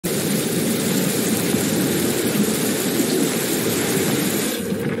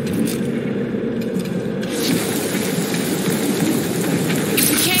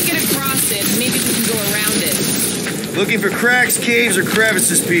Looking for cracks, caves, or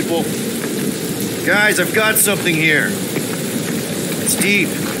crevices, people. Guys, I've got something here. It's deep.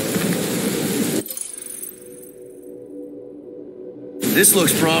 This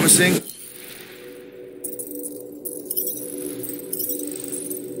looks promising.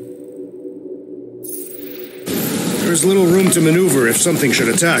 There's little room to maneuver if something should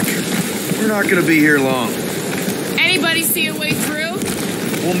attack. We're not gonna be here long. Anybody see a way through?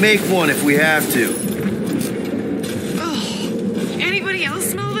 We'll make one if we have to. Oh, anybody else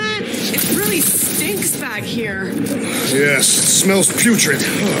smell that? It really stinks back here. Yes, it smells putrid.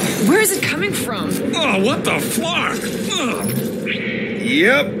 Where is it coming from? Oh, what the flark?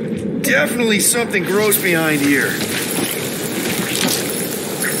 Yep, definitely something gross behind here.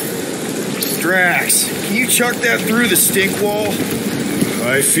 Drax, can you chuck that through the stink wall?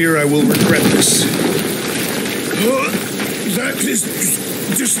 I fear I will regret this. That is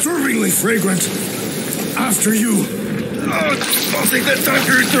disturbingly fragrant. After you. I'll take that time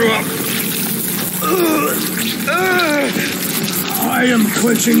for your throw up. I am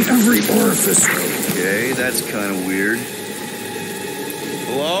clenching every orifice. Okay, that's kind of weird.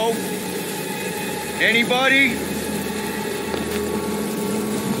 Hello? Anybody?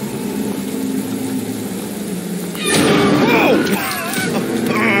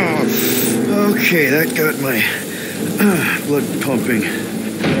 Okay, that got my blood pumping.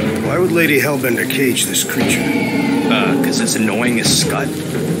 Why would Lady Hellbender cage this creature? 'Cause it's annoying as scud.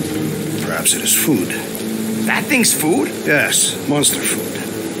 Perhaps it is food. That thing's food? Yes, monster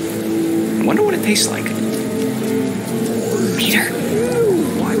food. I wonder what it tastes like. Peter,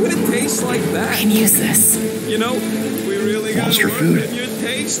 Why would it taste like I that? can use this. You know, we really got Monster to work food. on your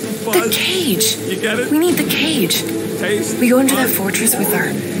taste The buds. cage. You get it? We need the cage. Taste. We go into that fortress with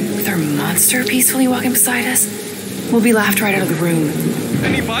our monster peacefully walking beside us. We'll be laughed right out of the room.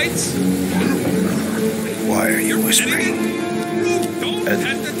 Any bites? Why are you whispering? Don't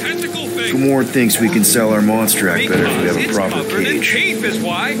pet the tentacle thing. Gamorrean thinks we can sell our monster act better if we have a It's proper covered in cage. tape is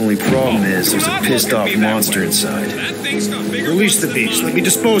why. Only problem is there's a Not pissed look at off me that monster way. inside. That thing's got bigger Release ones the than beast. mine. Let me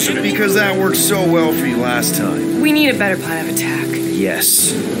dispose of it. Because that worked so well for you last time. We need a better plan of attack.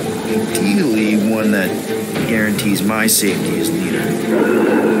 Yes. Ideally, one that guarantees my safety as leader.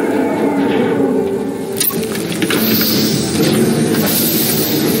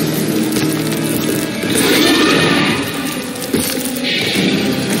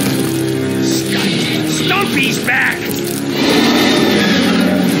 Stumpy's back!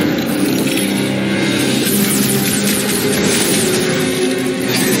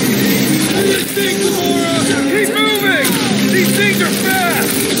 Keep moving! These things are fast!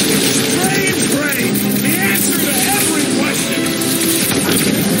 Pray and pray! The answer to every question!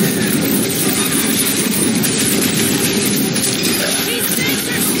 These things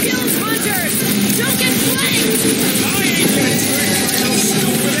are skills hunters! Don't get flanked! I ain't getting tricked by no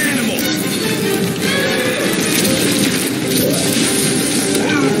stupid animal!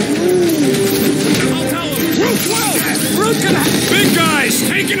 I'll tell him! Root 12! Root gonna... Big guys,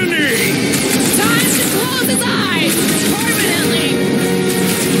 taking a knee! Time to close his eyes! Permanently!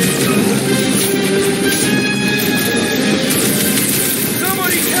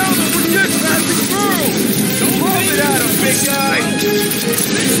 Somebody tell them we're just passing through! Don't pump it at him, big guy!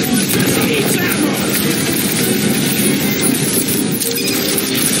 This one just eats ammo!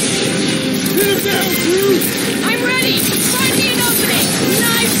 Hit him down, Groot! I'm ready! Find me an opening!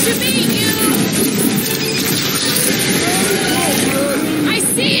 Nice to meet you! I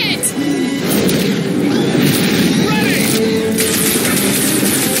see it! Ready!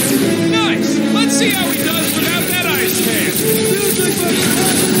 Nice! Let's see how he does without that ice can! Feels like my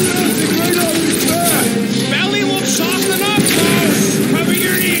passing right off his back! Belly will soften up, boss! Cover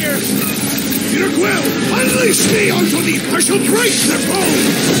your ears! Peter Quill, unleash me onto the I shall break their bones!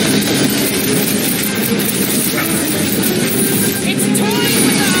 It's toying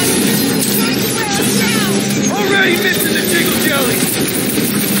with us! Trying to wear us down! Already missing the jiggle jelly!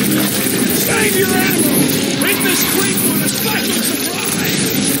 Save your ammo! Hit this creep with a special surprise!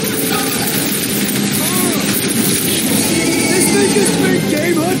 This thing is big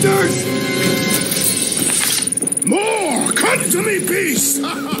game hunters! More! Come to me, beast!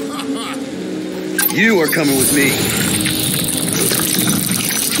 You are coming with me.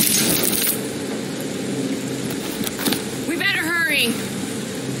 We better hurry!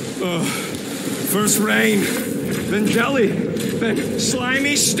 First rain, then jelly, then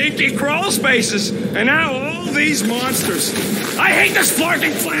slimy, stinky crawl spaces, and now all these monsters. I hate this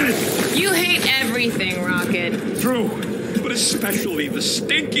flarking planet! You hate everything, Rocket. True, but especially the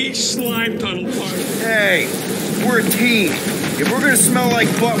stinky slime tunnel part. Hey, we're a team. If we're gonna smell like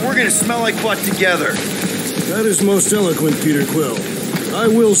butt, we're gonna smell like butt together. That is most eloquent, Peter Quill. I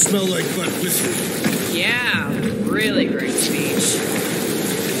will smell like butt with you. Yeah, really great speech.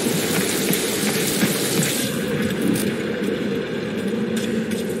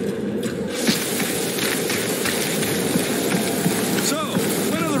 So,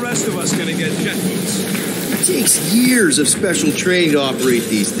 when are the rest of us gonna get jet boots? It takes years of special training to operate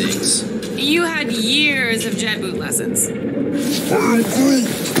these things. You had years of jet boot lessons.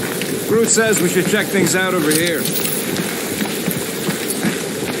 Groot says we should check things out over here.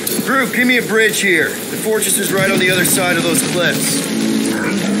 Groot, give me a bridge here. The fortress is right on the other side of those cliffs.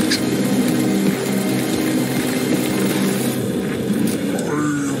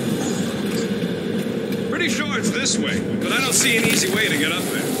 Pretty sure it's this way, but I don't see an easy way to get up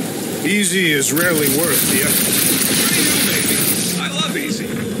there. Easy is rarely worth the effort. Pretty new, baby. I love easy.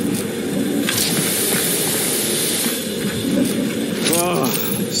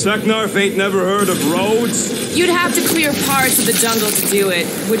 Seknarf ain't never heard of roads? You'd have to clear parts of the jungle to do it,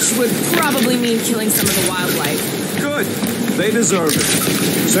 which would probably mean killing some of the wildlife. Good. They deserve it.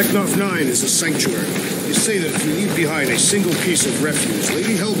 Seknarf 9 is a sanctuary. You say that if you leave behind a single piece of refuse,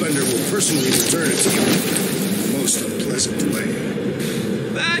 Lady Hellbender will personally return it to you in the most unpleasant way.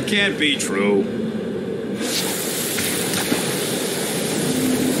 That can't be true.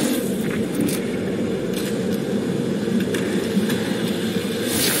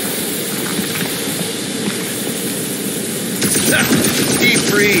 Deep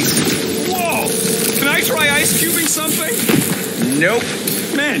freeze. Whoa! Can I try ice cubing something? Nope.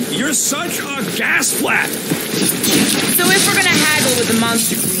 Man, you're such a gas flap! So if we're gonna haggle with the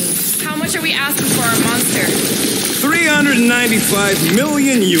monster queen, how much are we asking for our monster? 395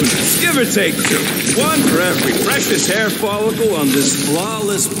 million units, give or take 2. One for every precious hair follicle on this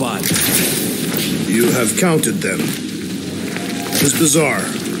flawless body. You have counted them. It is bizarre.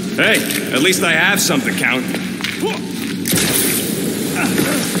 Hey, at least I have some to count.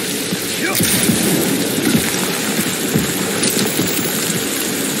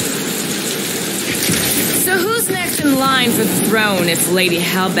 So who's next in line for the throne if Lady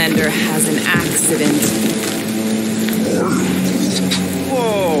Hellbender has an accident?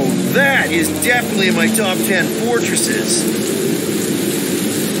 Whoa, that is definitely in my top 10 fortresses.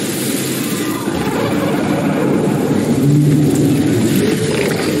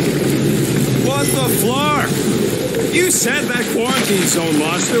 What the flark? You said that quarantine zone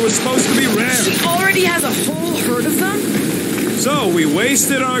monster was supposed to be rare. She already has a whole herd of them? So we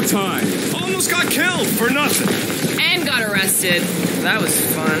wasted our time. Almost got killed for nothing. And got arrested. That was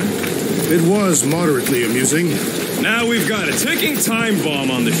fun. It was moderately amusing. Now we've got a ticking time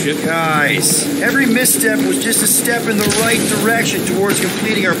bomb on the ship. Guys, every misstep was just a step in the right direction towards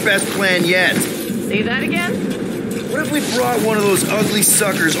completing our best plan yet. Say that again? What if we brought one of those ugly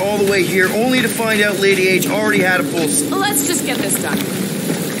suckers all the way here only to find out Lady H already had a full... Well, let's just get this done.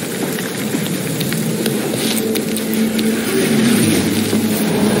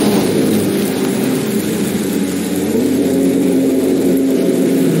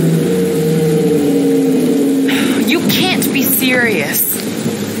 You can't be serious.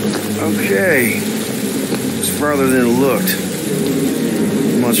 Okay. It's farther than it looked.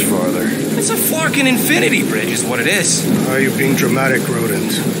 Much farther. It's a flarkin' infinity bridge is what it is. Are you being dramatic,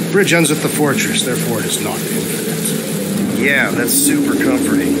 Rodent? Bridge ends at the fortress, therefore it is not infinite. Yeah, that's super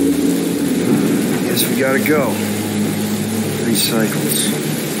comforting. Guess we gotta go. 3 cycles.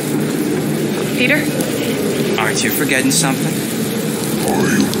 Peter? Aren't you forgetting something?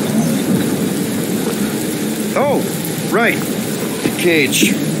 Oh, right. The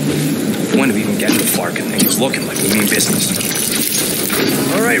cage. When did we even get to the flarkin' thing? It's looking like we mean business.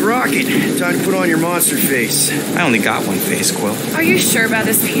 All right, Rocket. Time to put on your monster face. I only got one face, Quill. Are you sure about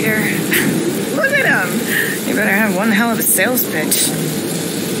this, Peter? Look at him. You better have one hell of a sales pitch.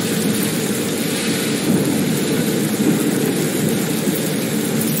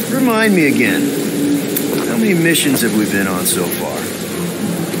 Remind me again. How many missions have we been on so far?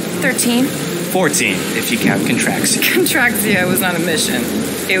 13. 14, if you count Contraxia. Contraxia was not a mission.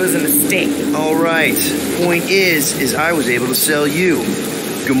 It was a mistake. All right. Point is I was able to sell you,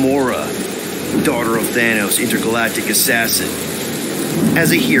 Gamora, daughter of Thanos, intergalactic assassin,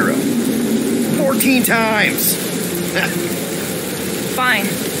 as a hero. 14 times. Fine.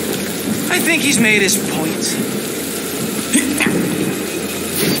 I think he's made his point.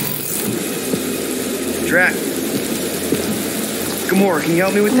 Drat. Gamora, can you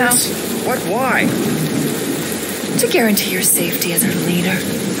help me with No. this? What? Why? To guarantee your safety as her leader.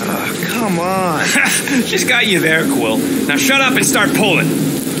 Oh, come on. She's got you there, Quill. Now shut up and start pulling.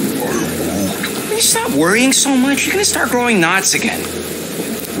 Will you stop worrying so much? You're gonna start growing knots again.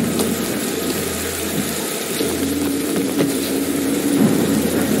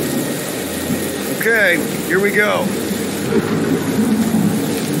 Okay, here we go.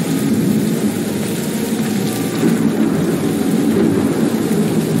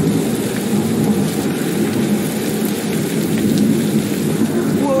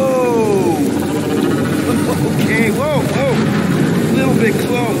 Whoa! Okay, whoa. A little bit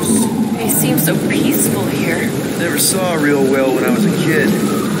close. They seem so peaceful here. Never saw real well when I was a kid.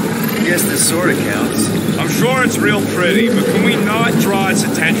 Guess this sort of counts. I'm sure it's real pretty, but can we not draw its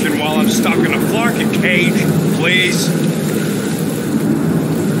attention while I'm stuck in a flarkin' cage, please?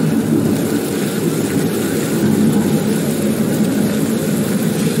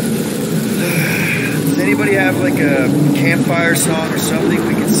 Does anybody have like a campfire song or something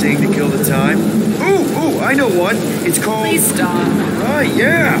we can sing to kill the time? Ooh, I know one. It's called... Please stop. Right,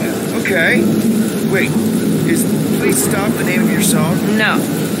 yeah. Okay. Wait, is Please Stop the name of your song? No.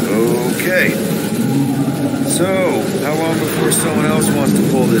 Okay. So, how long before someone else wants to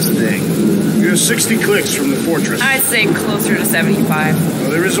pull this thing? We have 60 clicks from the fortress. I'd say closer to 75.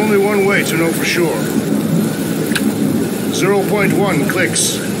 Well, there is only one way to know for sure. 0.1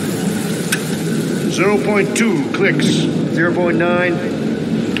 clicks. 0.2 clicks. 0.9.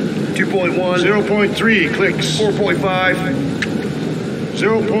 2.1. 0.3 clicks. 4.5.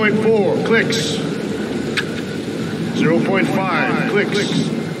 0.4 clicks. 0.5 clicks.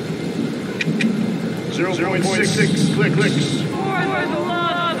 0.6 clicks. For the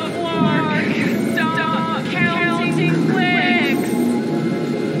love of Mark, stop counting clicks.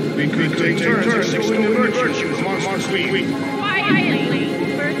 We could take turns restoring the virtues once we... Quietly,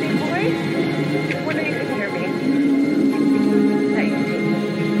 birthday boy. Wonder you can hear me. Hey.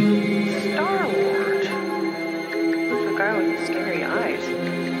 Star Wars. Who's the guy with the scary eyes?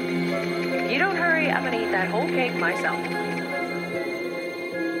 You don't hurry, I'm gonna eat that whole cake myself.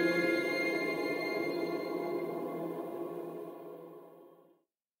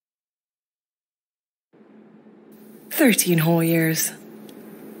 "13 whole years.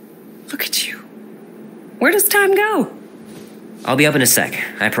 Look at you. Where does time go?" I'll be up in a sec,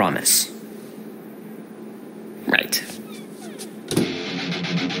 I promise. Right.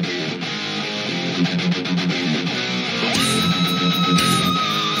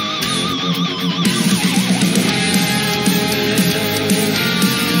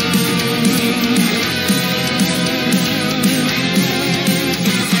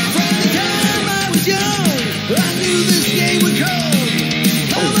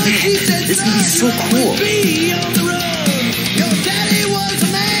 This is gonna be so cool.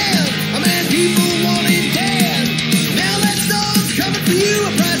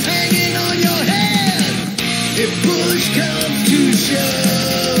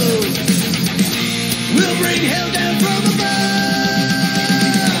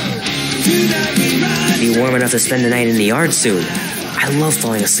 Be warm enough to spend the night in the yard soon. I love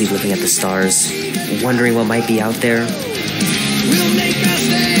falling asleep looking at the stars, wondering what might be out there.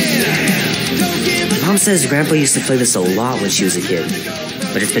 Mom says Grandpa used to play this a lot when she was a kid,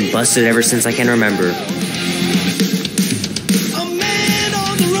 but it's been busted ever since I can remember.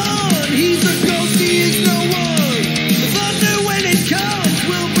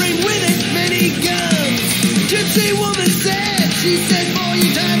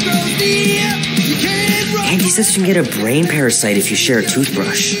 Andy says you can get a brain parasite if you share a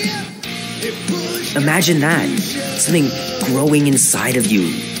toothbrush. Imagine that. Something growing inside of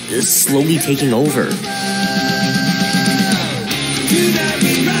you, slowly taking over.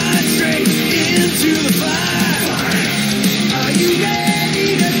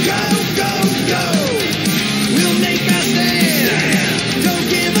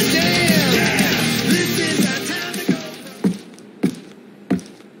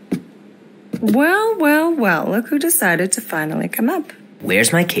 Well, look who decided to finally come up.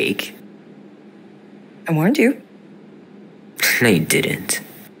 Where's my cake? I warned you. No, you didn't.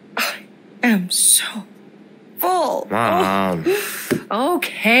 I am so full. Mom. Oh.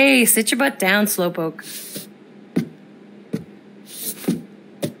 Okay, sit your butt down, Slowpoke.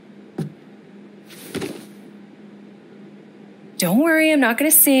 Don't worry, I'm not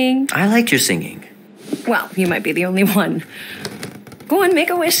going to sing. I liked your singing. Well, you might be the only one. Go on, make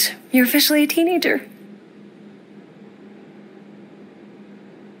a wish. You're officially a teenager.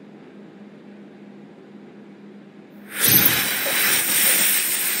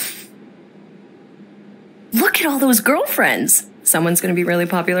 Look at all those girlfriends. Someone's going to be really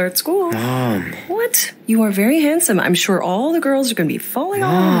popular at school. Mom. What? You are very handsome. I'm sure all the girls are going to be falling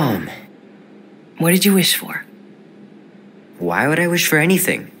on you. Mom. What did you wish for? Why would I wish for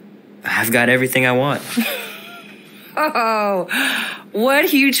anything? I've got everything I want. Oh, what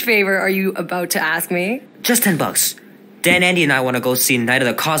huge favor are you about to ask me? Just $10. Dan, Andy, and I want to go see Night of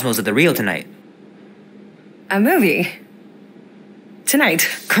the Cosmos at the Rio tonight. A movie? Tonight.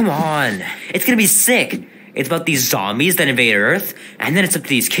 Come on. It's gonna be sick. It's about these zombies that invade Earth, and then it's up to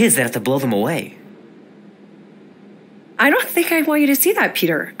these kids that have to blow them away. I don't think I want you to see that,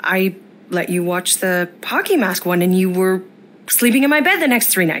 Peter. I let you watch the hockey mask one and you were sleeping in my bed the next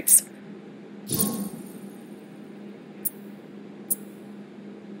 3 nights.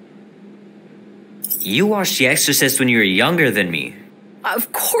 You watched The Exorcist when you were younger than me.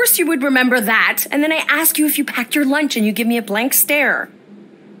 Of course you would remember that. And then I ask you if you packed your lunch and you give me a blank stare.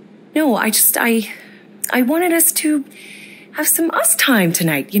 No, I wanted us to have some us time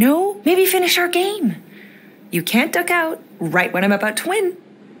tonight, you know? Maybe finish our game. You can't duck out right when I'm about to win.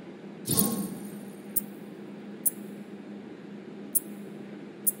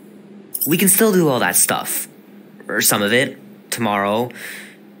 We can still do all that stuff. Or some of it. Tomorrow.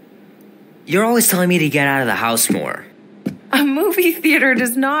 You're always telling me to get out of the house more. A movie theater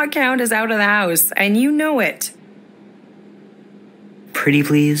does not count as out of the house, and you know it. Pretty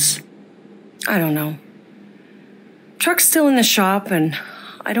please? I don't know. Truck's still in the shop, and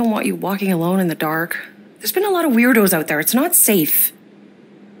I don't want you walking alone in the dark. There's been a lot of weirdos out there. It's not safe.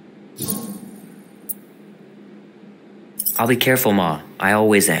 I'll be careful, Ma. I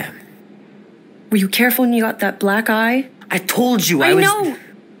always am. Were you careful when you got that black eye? I told you I was... know.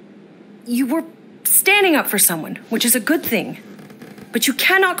 You were standing up for someone, which is a good thing. But you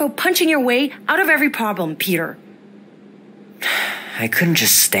cannot go punching your way out of every problem, Peter. I couldn't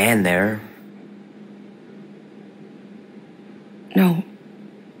just stand there. No,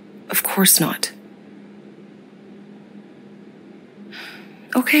 of course not.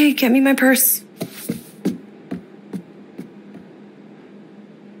 Okay, get me my purse.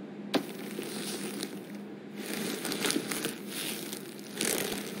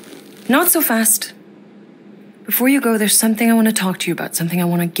 Not so fast. Before you go, there's something I want to talk to you about, something I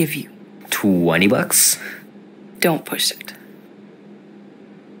want to give you. $20? Don't push it.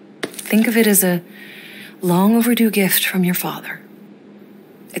 Think of it as a long overdue gift from your father.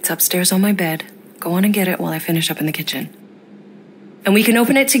 It's upstairs on my bed. Go on and get it while I finish up in the kitchen. And we can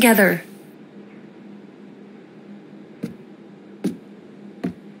open it together.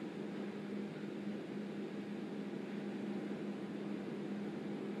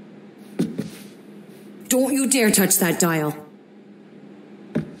 Don't you dare touch that dial.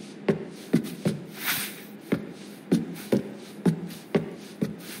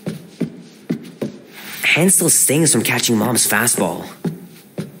 Hand still stings from catching Mom's fastball.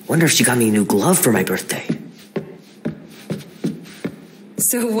 Wonder if she got me a new glove for my birthday.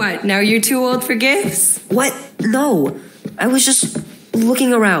 So what, now you're too old for gifts? What? No. I was just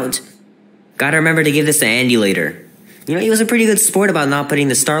looking around. Gotta remember to give this to Andy later. You know, he was a pretty good sport about not putting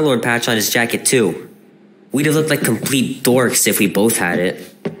the Star-Lord patch on his jacket too. We'd have looked like complete dorks if we both had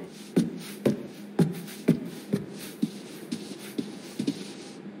it.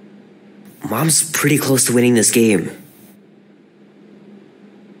 Mom's pretty close to winning this game.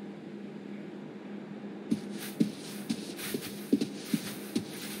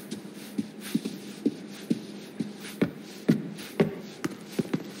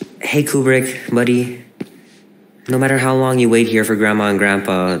 Hey Kubrick, buddy. No matter how long you wait here for Grandma and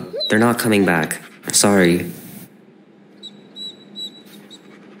Grandpa, they're not coming back. Sorry.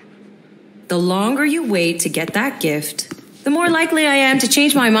 The longer you wait to get that gift, the more likely I am to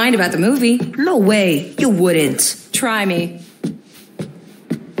change my mind about the movie. No way, you wouldn't. Try me.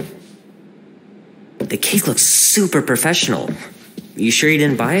 The cake looks super professional. You sure you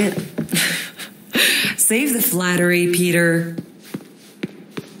didn't buy it? Save the flattery, Peter.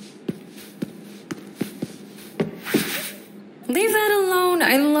 Leave that alone.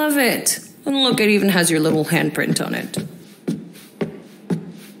 I love it. And look, it even has your little handprint on it.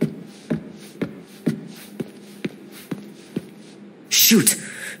 Shoot!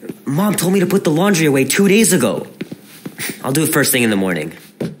 Mom told me to put the laundry away 2 days ago. I'll do it first thing in the morning.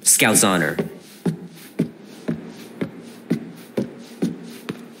 Scout's honor.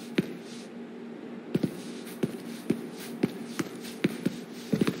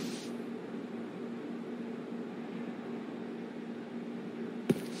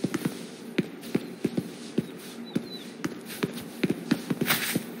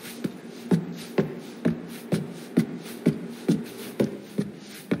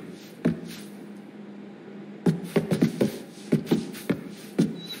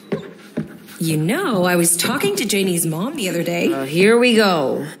 You know, I was talking to Janie's mom the other day. Here we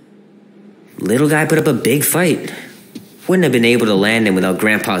go. Little guy put up a big fight. Wouldn't have been able to land him without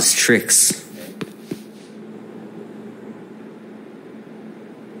Grandpa's tricks.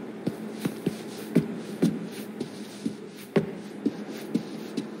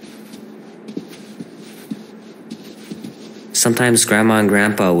 Sometimes Grandma and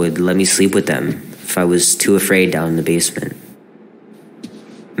Grandpa would let me sleep with them if I was too afraid down in the basement.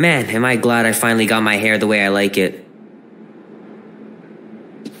 Man, am I glad I finally got my hair the way I like it.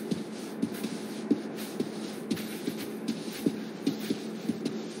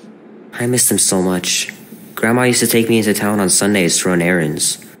 I miss them so much. Grandma used to take me into town on Sundays to run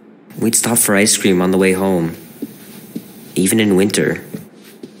errands. We'd stop for ice cream on the way home, even in winter.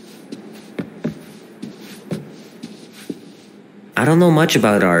 I don't know much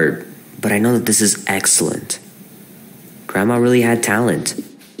about art, but I know that this is excellent. Grandma really had talent.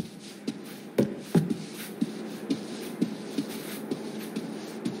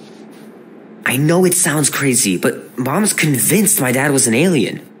 I know it sounds crazy, but Mom's convinced my dad was an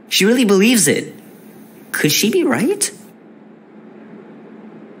alien. She really believes it. Could she be right?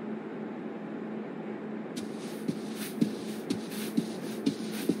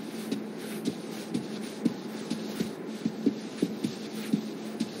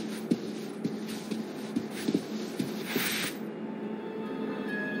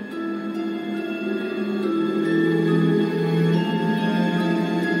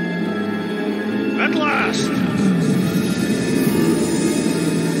 At last!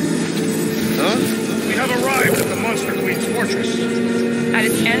 Huh? We have arrived at the Monster Queen's fortress. At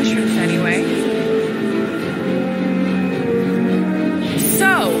its entrance, anyway.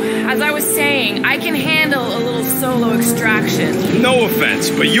 So, as I was saying, I can handle a little solo extraction. No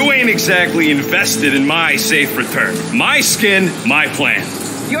offense, but you ain't exactly invested in my safe return. My skin, my plan.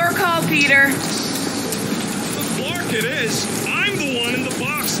 Your call, Peter. Clark it is. I'm the one in the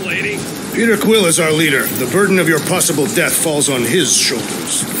box, lady. Peter Quill is our leader. The burden of your possible death falls on his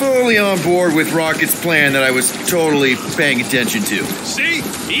shoulders. Fully on board with Rocket's plan that I was totally paying attention to. See?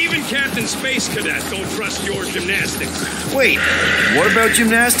 Even Captain Space Cadet don't trust your gymnastics. Wait, what about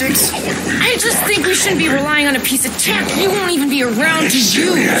gymnastics? I just think we shouldn't be relying on a piece of tech you won't even be around to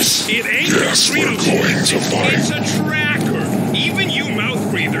use. It ain't a stream check. It's a tracker. Even you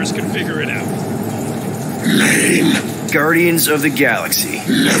mouth breathers can figure it out. Name? Guardians of the Galaxy.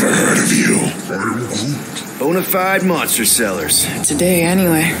 Never heard of you. Bonafide monster sellers. Today,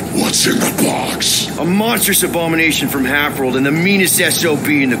 anyway. What's in the box? A monstrous abomination from Half-World and the meanest SOB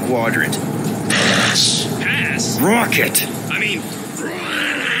in the quadrant. Pass. Pass? Rocket! I mean,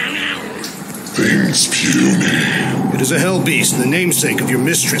 Things puny. It is a hell beast, the namesake of your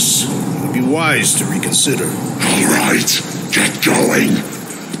mistress. It would be wise to reconsider. All right, get going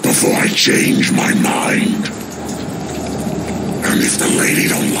before I change my mind. And if the lady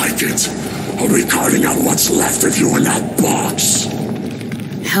don't like it, I'll be carting out what's left of you in that box.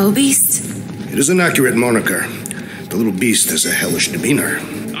 Hellbeast? It is an accurate moniker. The little beast has a hellish demeanor.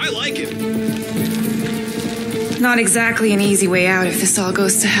 I like it. Not exactly an easy way out if this all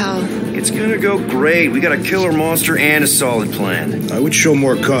goes to hell. It's gonna go great. We got a killer monster and a solid plan. I would show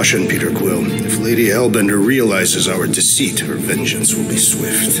more caution, Peter Quill. If Lady Hellbender realizes our deceit, her vengeance will be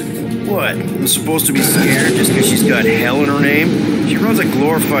swift. What? I'm supposed to be scared just because she's got hell in her name? She runs a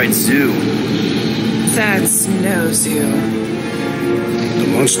glorified zoo. That's no zoo. The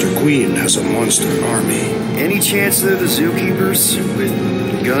Monster Queen has a monster army. Any chance they're the zookeepers with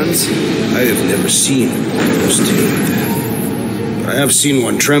guns? I have never seen those teeth. But I have seen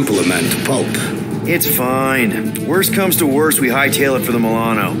one trample a man to pulp. It's fine. Worst comes to worst, we hightail it for the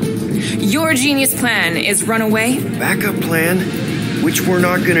Milano. Your genius plan is run away? Backup plan? Which we're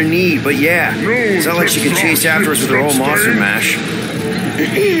not gonna need, but yeah. It's not like she can chase after us with her whole monster mash.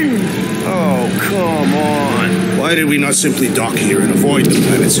 Oh, come on. Why did we not simply dock here and avoid the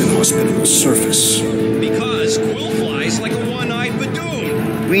planet's inhospitable surface? Because Quill flies like a one-eyed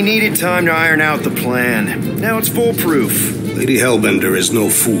badoon. We needed time to iron out the plan. Now it's foolproof. Lady Hellbender is no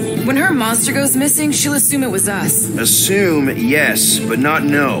fool. When her monster goes missing, she'll assume it was us. Assume, yes, but not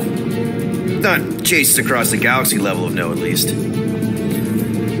no. Not chase us across the galaxy level of no, at least.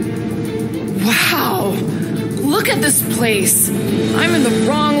 Wow! Look at this place! I'm in the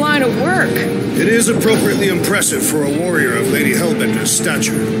wrong line of work. It is appropriately impressive for a warrior of Lady Hellbender's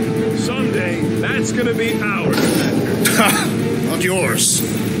stature. Someday, that's gonna be ours. Ha! Not yours.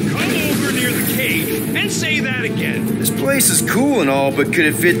 Come over near the cage and say that again. This place is cool and all, but could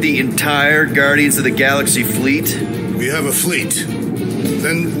it fit the entire Guardians of the Galaxy fleet? We have a fleet.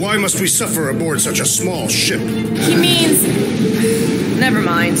 Then why must we suffer aboard such a small ship? He means... Never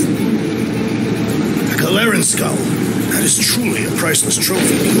mind. The Galarian skull. That is truly a priceless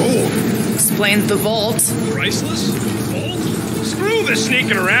trophy. Behold. Explains the vault. Priceless? Gold? Screw the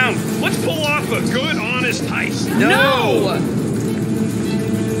sneaking around. Let's pull off a good, honest heist. No!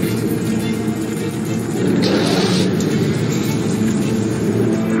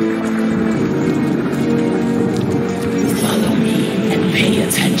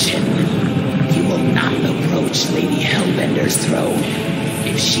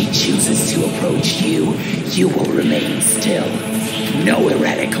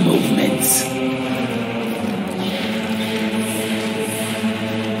 erratic movements.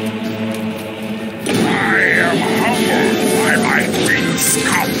 I am humbled by my queen's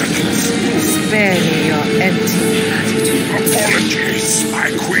confidence. Spare me your empty platitudes. Apologies, my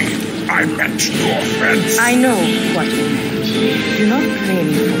queen. I meant no offense. I know what you meant. Do not blame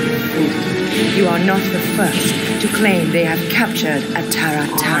me for your food. You are not the first to claim they have captured a Tara.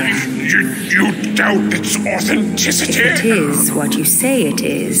 You doubt its authenticity? If it is what you say it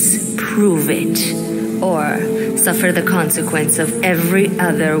is, prove it. Or suffer the consequence of every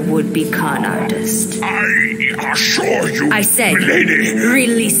other would-be con artist. I assure you, I said, lady.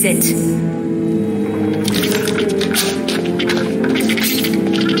 Release it.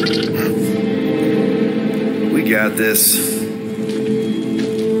 We got this.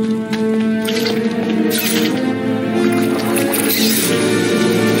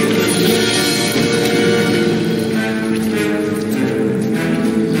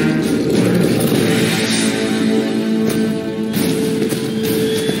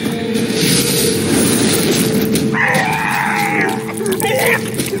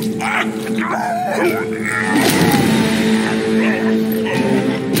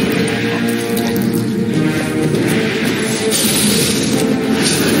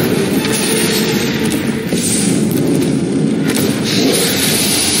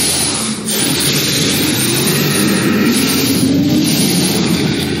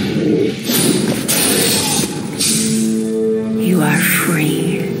 You are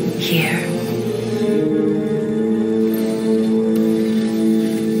free here.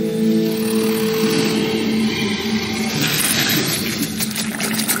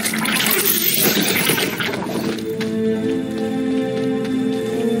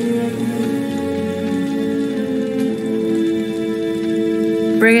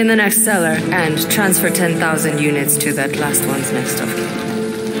 Bring in the next seller and transfer 10,000 units to that last one's next of kin.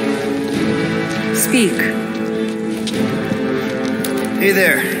 Speak. Hey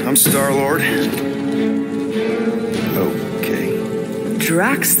there, I'm Star-Lord. Okay.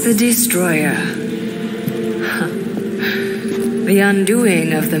 Drax the Destroyer. The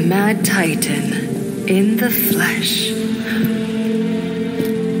undoing of the Mad Titan in the flesh.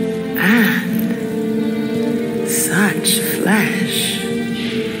 And such flesh.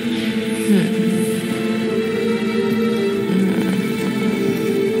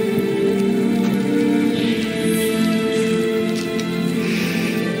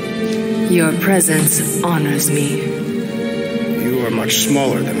 Your presence honors me. You are much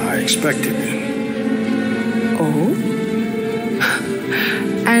smaller than I expected. Oh?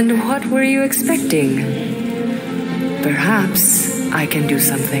 And what were you expecting? Perhaps I can do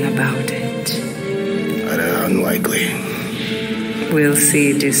something about it. But unlikely. We'll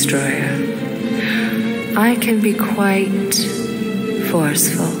see, Destroyer. I can be quite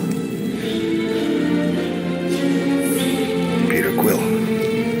forceful. Peter Quill.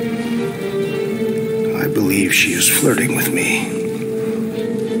 I believe she is flirting with me.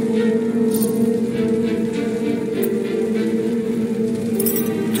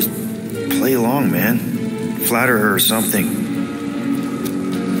 Just play along, man. Flatter her or something.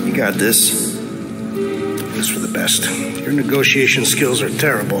 You got this. It's for the best. Your negotiation skills are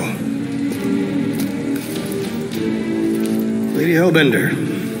terrible. Lady Hellbender,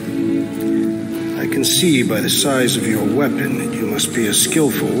 I can see by the size of your weapon that you must be a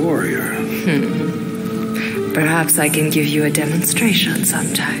skillful warrior. Perhaps I can give you a demonstration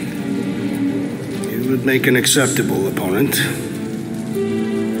sometime. You would make an acceptable opponent.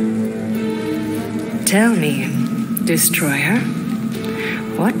 Tell me, Destroyer,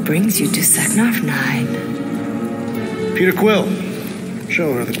 what brings you to Seknarf 9? Peter Quill,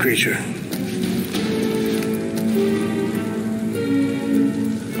 show her the creature.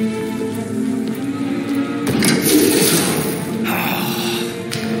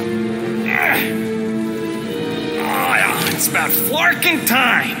 It's about flarking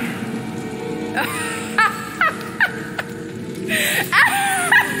time.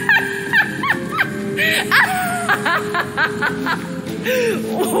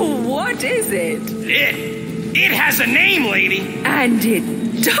 What is it? It has a name, lady. And it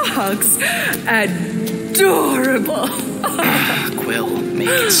talks adorable. Quill, make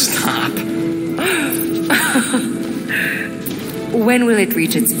it stop. When will it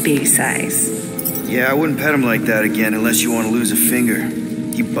reach its big size? Yeah, I wouldn't pet him like that again unless you want to lose a finger.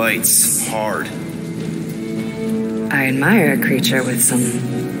 He bites hard. I admire a creature with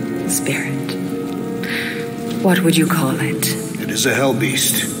some spirit. What would you call it? It is a hell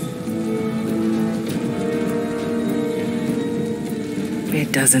beast.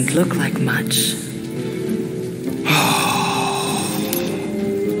 It doesn't look like much.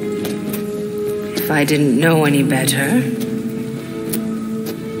 If I didn't know any better,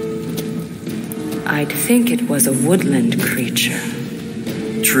 I'd think it was a woodland creature.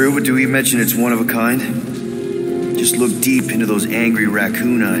 True, but do we mention it's one of a kind? Just look deep into those angry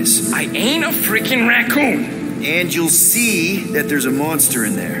raccoon eyes. I ain't a freaking raccoon. And you'll see that there's a monster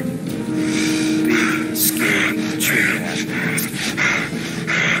in there. Big, scary, tree.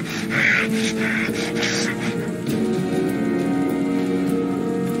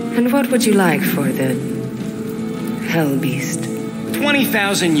 And what would you like for the hell beast?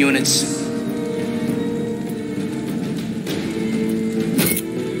 20,000 units.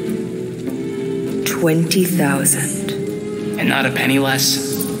 $20,000. And not a penny less.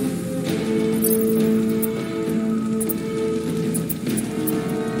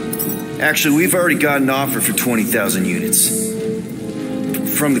 Actually, we've already got an offer for 20,000 units.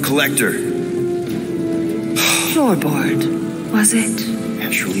 From the collector. Floorboard, was it?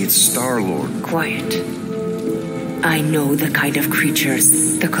 Actually, it's Star-Lord. Quiet. I know the kind of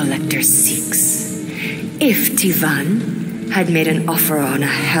creatures the collector seeks. If Tivan had made an offer on a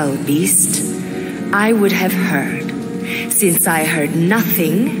hell beast, I would have heard. Since I heard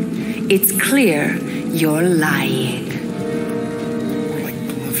nothing, it's clear you're lying.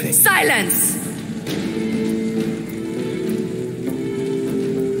 Silence!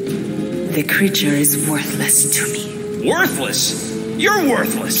 The creature is worthless to me. Worthless? You're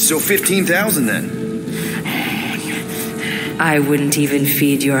worthless. So 15,000 then. I wouldn't even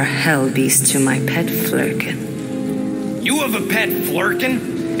feed your hell beast to my pet Flurkin. You have a pet Flurkin?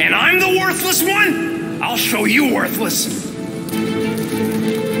 And I'm the worthless one? I'll show you worthless.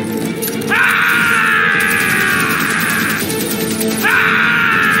 What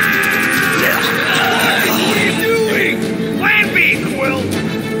are you doing? Land B, Quill!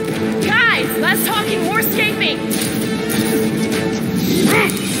 Guys, less talking, more escaping.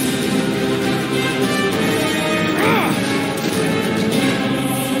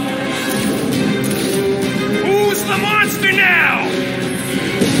 Who's the monster now?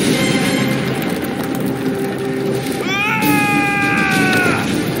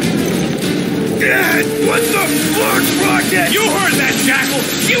 What the fuck, Rocket? You heard that, Jackal!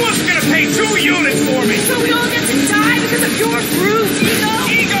 She wasn't gonna pay 2 units for me! So we all get to die because of your brute ego?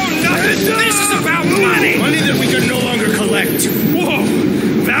 Ego nothing! This is about money! Money that we can no longer collect. Whoa!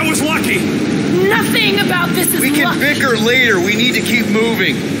 That was lucky! Nothing about this is We can luck. bicker later. We need to keep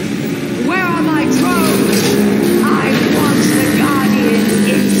moving. Where are my drones? I want the Guardians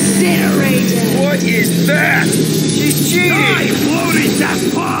incinerated. What is that? She's cheating! Die, floaty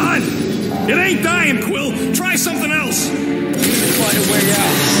death pod! It ain't dying, Quill. Try something else. Find a way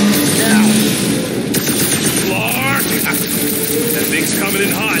out. Now. Clark! That thing's coming in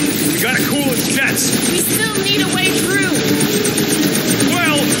hot. We gotta cool its jets. We still need a way through.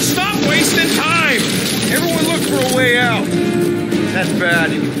 Well, stop wasting time. Everyone look for a way out. That's bad.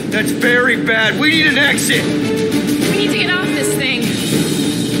 That's very bad. We need an exit. We need to get off this thing.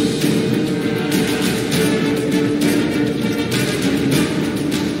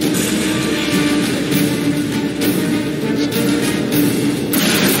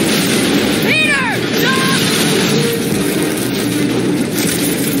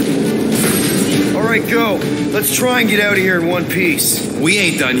 Go. Let's try and get out of here in one piece. We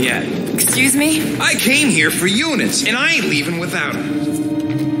ain't done yet. Excuse me? I came here for units, and I ain't leaving without them.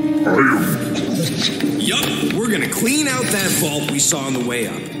 Yup, we're gonna clean out that vault we saw on the way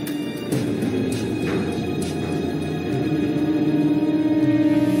up.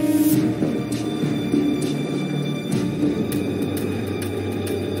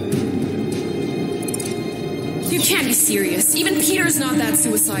 You can't be serious. Even Peter's not that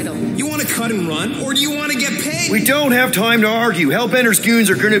suicidal. You want to cut and run, or do you want to get paid? We don't have time to argue. Hellbender's goons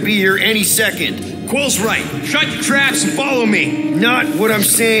are going to be here any second. Quill's right. Shut your traps and follow me. Not what I'm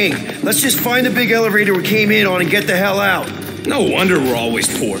saying. Let's just find the big elevator we came in on and get the hell out. No wonder we're always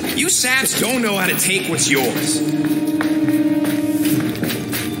poor. You saps don't know how to take what's yours.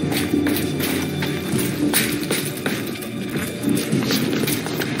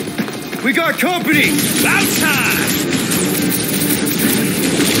 We got company! About time!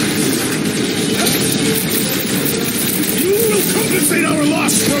 You will compensate our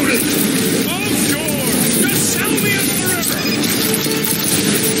loss, rodent! Oh, sure! Just sell me in the river!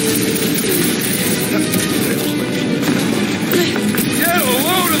 Get a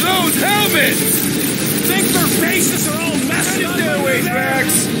load of those helmets! Think their faces are all messed up Their way,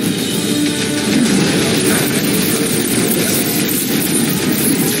 Max!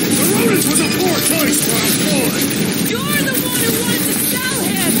 The rodent was a poor choice for our boy! You're the one who wanted to sell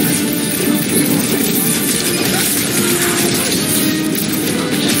him!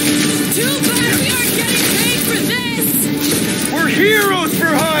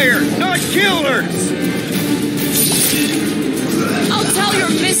 killers! I'll tell your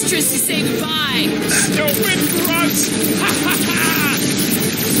mistress to say goodbye. Stupid grunts! Ha ha ha!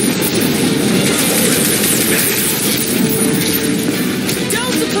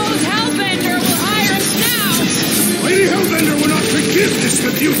 Don't suppose Hellbender will hire us now. Lady Hellbender will not forgive this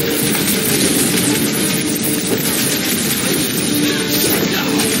rebuke.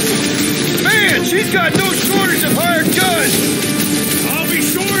 Man, she's got no shortage of hired guns! I'll be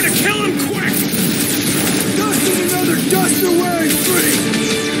sure to kill him quick! Dust in another dust away, free!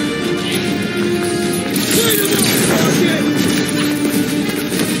 Wait a minute, Rocket!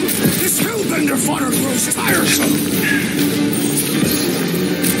 This Hellbender fodder grows tiresome!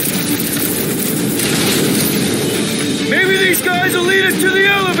 Maybe these guys will lead us to the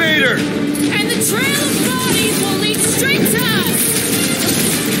elevator! And the trail of bodies will lead straight to us.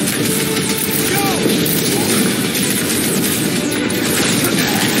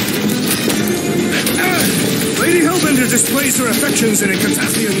 Lady Hellbender displays her affections in a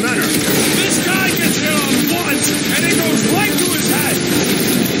Cartesian manner. This guy gets hit on once, and it goes right to his head!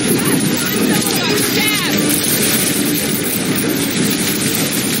 Stab!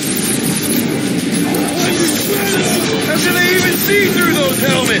 How can they even see through those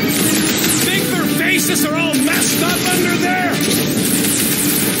helmets? Think their faces are all messed up under there?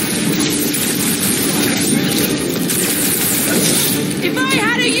 If I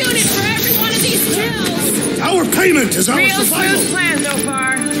had a unit for every one of these kills. Our payment is our Real survival. smooth plan so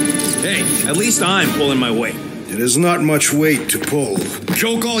far. Hey, at least I'm pulling my weight. It is not much weight to pull.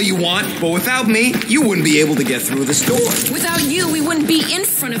 Joke all you want, but without me, you wouldn't be able to get through this door. Without you, we wouldn't be in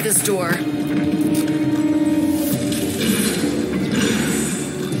front of this door.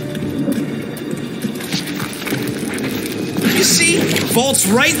 You see? Vault's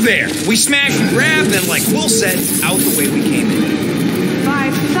right there. We smash and grab, then like Will said, out the way we came in.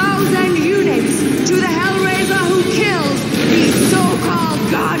 5,000 units to the Hellraiser who kills the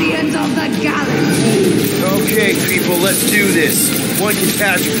so-called Guardians of the Galaxy. Okay, people, let's do this. One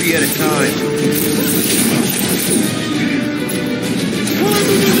catastrophe at a time.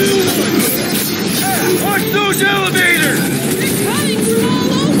 Watch those elevators! They're coming from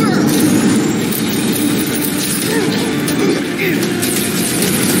all over.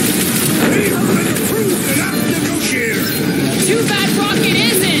 Lady Hellbender proved an apt negotiator. Too bad Rocket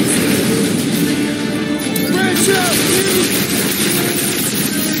isn't. Branch out,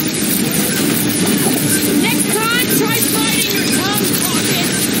 Next time, try biting your tongue, Rocket.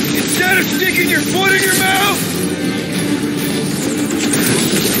 Instead of sticking your foot in your mouth!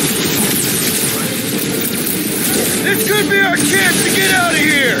 This could be our chance to get out of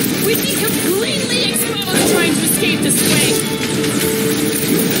here! We'd be completely exposed trying to escape this way.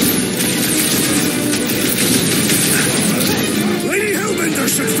 Lady Hellbender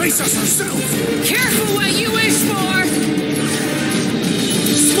should face us herself. Careful what you wish for.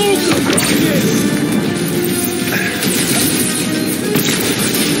 Smoke them, Rocket!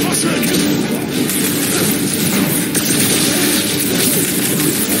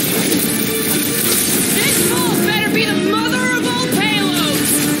 This vault better be the mother of all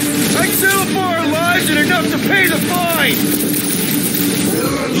payloads. I'd settle for our lives and enough to pay the fine!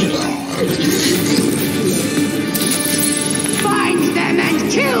 Find them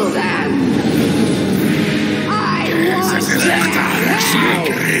and kill them. I want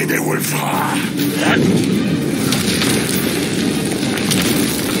them. They will fall.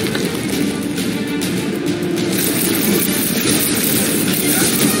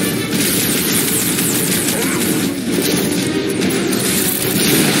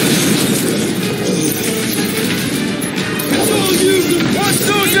 Watch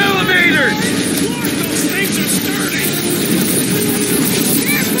those elevators! Those things are sturdy!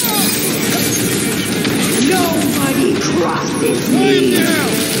 Nobody crosses me.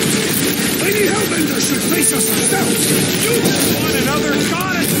 Lady Hellbender should face us herself. You don't want another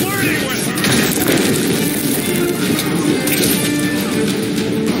shot at flirting with her!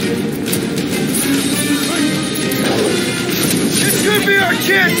 This could be our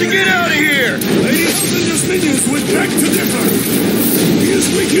chance to get out of here! Lady Hellbender's minions would beg to differ. You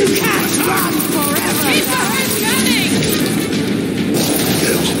Can't run forever. Keep the herd coming.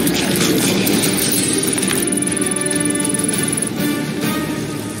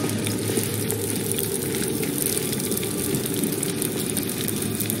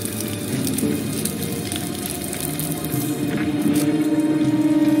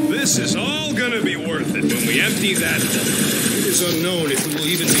 This is all gonna be worth it when we empty that vault. It is unknown if we will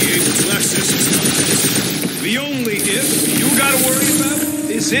even be able to access it. The only if you gotta worry about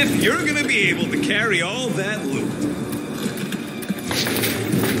is if you're gonna be able to carry all that loot.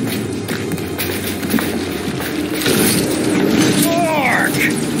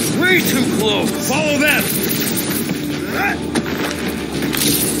 Way too close! Follow them!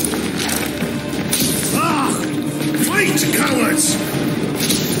 Fight, cowards!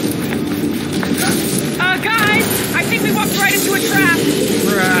 Guys, I think we walked right into a trap.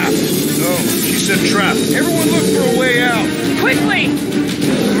 Trap. No, she said trap. Everyone look for a way out. Quickly!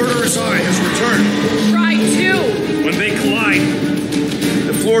 The murderous eye has returned. Try to. When they collide,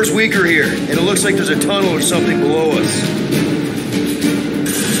 The floor's weaker here, and it looks like there's a tunnel or something below us.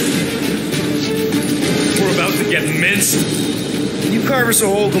 we're about to get minced. You carve us a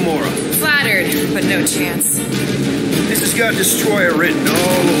hole, Gamora. Flattered, but no chance. This has got Destroyer written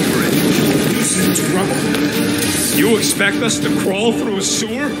all over it. He's in trouble. You expect us to crawl through a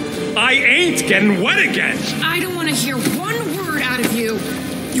sewer? I ain't getting wet again. I don't want to hear one word out of you.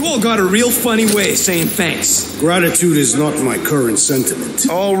 You all got a real funny way of saying thanks. Gratitude is not my current sentiment.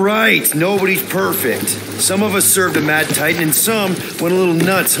 All right, nobody's perfect. Some of us served a Mad Titan, and some went a little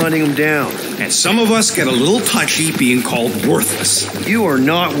nuts hunting him down. And some of us get a little touchy being called worthless. You are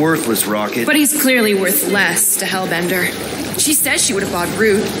not worthless, Rocket. But he's clearly worth less to Hellbender. She says she would have bought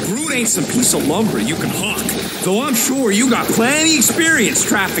Groot. Groot ain't some piece of lumber you can hawk. Though I'm sure you got plenty experience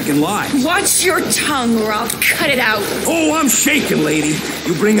trafficking lives. Watch your tongue or I'll cut it out. Oh, I'm shaking, lady.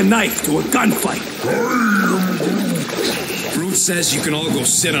 You bring a knife to a gunfight. Groot says you can all go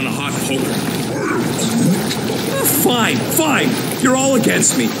sit on a hot poker. Fine. You're all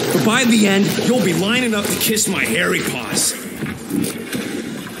against me. But by the end, you'll be lining up to kiss my hairy paws.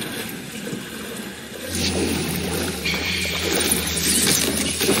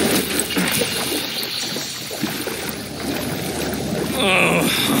 Oh,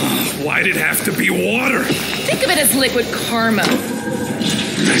 why'd it have to be water? Think of it as liquid karma.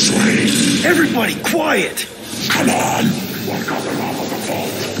 This way. Everybody, quiet! Come on. What got them off of the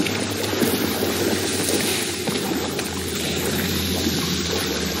vault?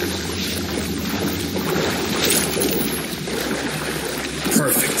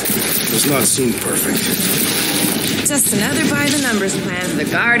 Perfect. Does not seem perfect. Just another by-the-numbers plan for the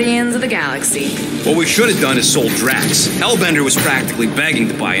Guardians of the Galaxy. What we should have done is sold Drax. Hellbender was practically begging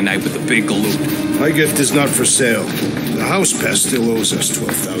to buy a night with the big galoot. My gift is not for sale. The house pest still owes us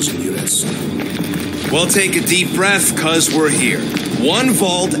 12,000 units. Well, take a deep breath, cuz we're here. One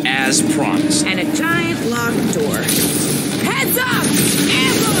vault as promised. And a giant locked door. Heads up!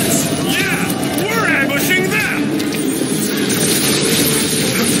 Ambush! Yeah, we're ambushing them!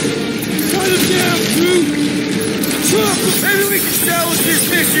 Shut him down, Groot! Maybe we can salvage this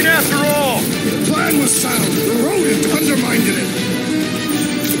mission after all! The plan was sound. The rodent undermined it.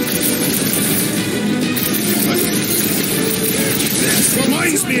 This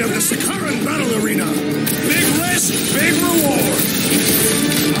reminds me of the Sakaran battle arena. Big risk, big reward.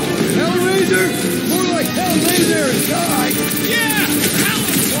 Hellraiser? More like Hellraiser and die! Yeah! Hell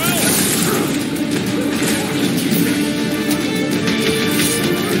of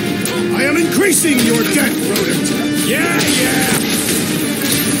 12! I am increasing your debt, rodent. Yeah!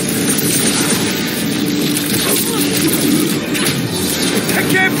 I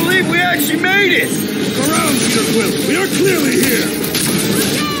can't believe we actually made it! Around, Peter Quill. We are clearly here.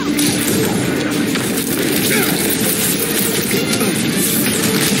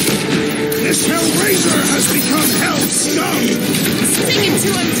 This Hellraiser has become Hell Scum. Stick it to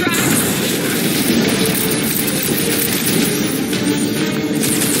him, Drax.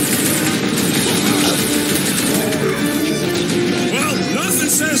 Well, nothing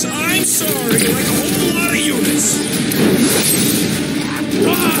says I'm sorry like a whole lot of units.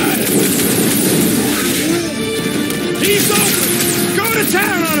 Right! He's open! Go to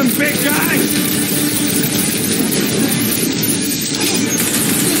town on him, big guy!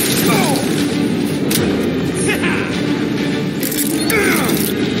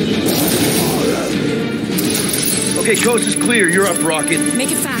 Okay, coast is clear. You're up, Rocket.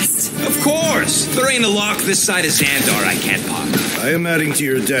 Make it fast. Of course! There ain't a lock this side of Xandar I can't pop. I am adding to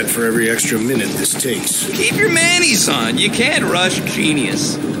your debt for every extra minute this takes. Keep your manis on. You can't rush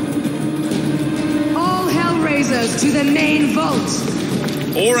genius. All Hellraisers to the main vault.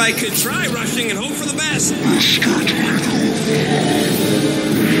 Or I could try rushing and hope for the best.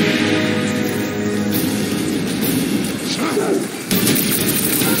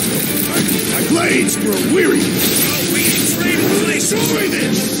 My blades grow weary. Oh, we can trade places. Enjoy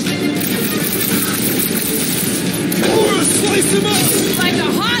this. Laura, slice him up! Like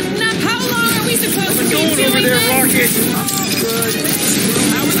a hot nut. How long are we supposed to be Going over doing there, this? Rocket!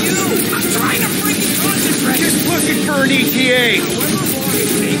 How are you? I'm trying to freaking concentrate. Just looking for an ETA! However long it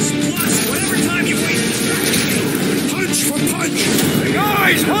takes, plus whatever time you wait. Punch for punch.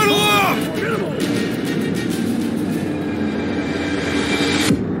 Guys, huddle up!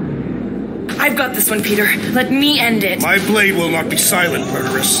 got this one, Peter. Let me end it. My blade will not be silent,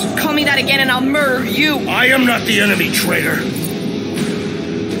 murderess. Call me that again and I'll murder you. I am not the enemy, traitor.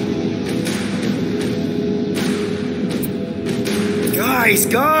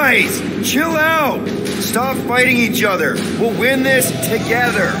 Guys, chill out. Stop fighting each other. We'll win this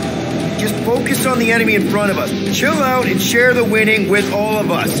together. Just focus on the enemy in front of us. Chill out and share the winning with all of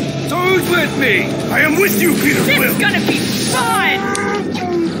us. So who's with me? I am with you, Peter Quill. This is gonna be fun!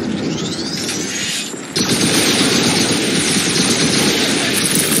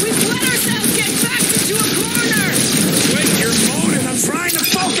 We've let ourselves get backed into a corner! Quit your moaning. I'm trying to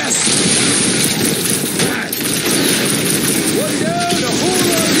focus. One down, a whole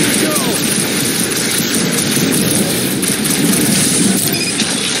lot to go.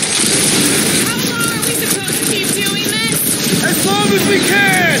 How long are we supposed to keep doing this? As long as we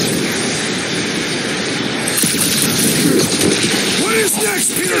can! What is next,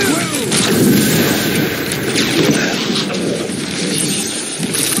 Peter Quill?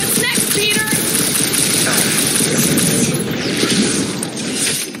 What's next, Peter?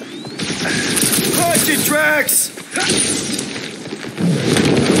 Watch it, Drax!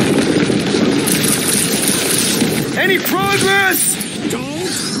 Any progress? Don't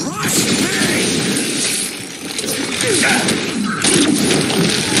rush me!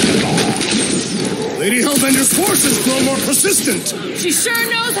 Lady Hellbender's forces grow more persistent. She sure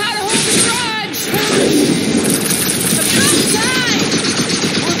knows how to hold a grudge! About time!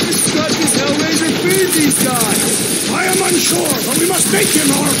 What the stuff does Hellraiser feed these guys? I am unsure, but we must make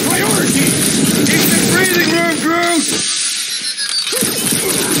him our priority. Keep the breathing room, Groot!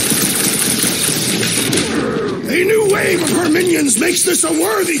 A new wave of her minions makes this a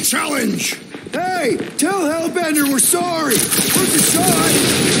worthy challenge. Hey, tell Hellbender we're sorry. Worth a shot.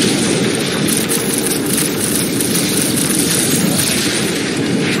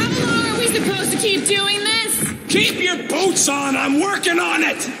 How long are we supposed to keep doing this? Keep your boots on. I'm working on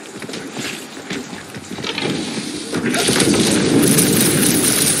it.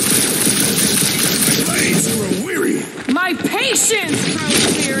 My blades grow weary. My patience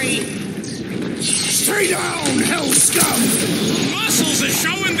grows weary! Stay down, hell scum! Muscles are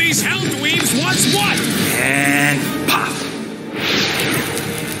showing these hell dweebs what's what! And pop.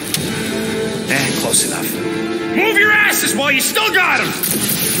 Close enough. Move your asses while you still got them!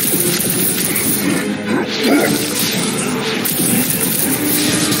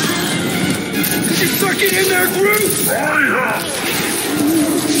 You stuck it in there, Groot!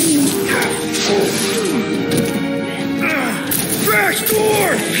 Drax, door!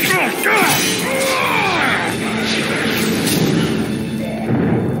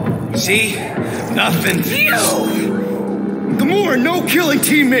 See? Nothing. Gamora, no killing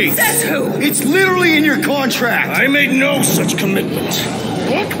teammates! Says who? It's literally in your contract! I made no such commitment.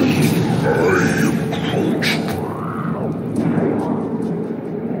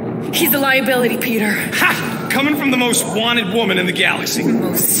 He's a liability, Peter. Ha! Coming from the most wanted woman in the galaxy.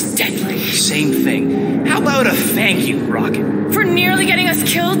 Most deadly. Same thing. How about a thank you, Rocket? For nearly getting us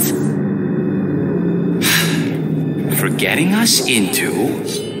killed? For getting us into...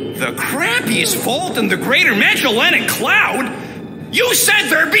 The crappiest vault in the greater Magellanic Cloud? You said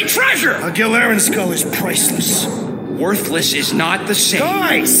there'd be treasure! A Galaran skull is priceless. Worthless is not the same.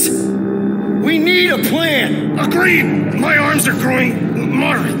 Guys! We need a plan! Agreed. My arms are growing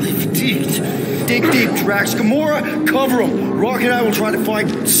moderately fatigued. Dig deep, Drax. Gamora, cover him. Rocket and I will try to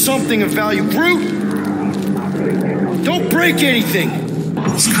find something of value. Groot! Don't break anything!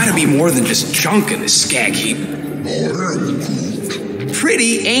 There's gotta be more than just junk in this skag heap.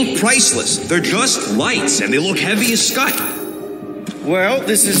 Pretty ain't priceless. They're just lights, and they look heavy as scut. Well,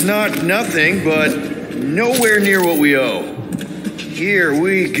 this is not nothing, but nowhere near what we owe. Here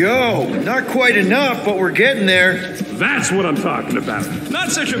we go. Not quite enough, but we're getting there. That's what I'm talking about. Not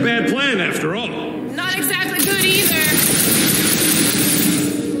such a bad plan after all. Not exactly good either.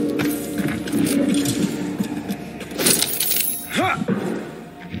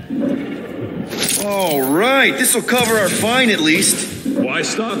 All right, this will cover our fine at least. Why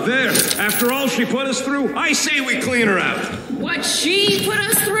stop there? After all she put us through, I say we clean her out. What she put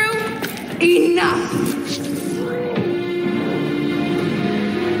us through? Enough!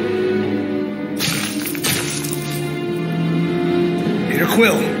 Peter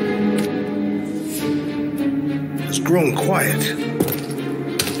Quill. It's grown quiet.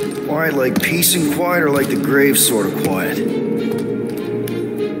 Quiet like peace and quiet, or like the grave sort of quiet?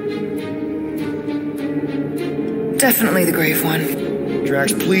 Definitely the grave one.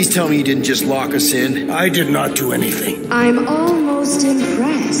 Drax, please tell me you didn't just lock us in. I did not do anything. I'm almost most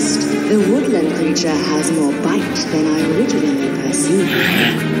impressed. The woodland creature has more bite than I originally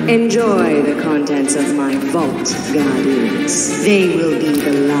perceived. Enjoy the contents of my vault, Guardians. They will be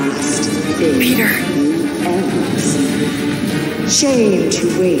the last thing you ever see. Shame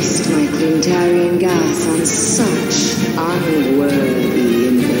to waste my Clintarian gas on such unworthy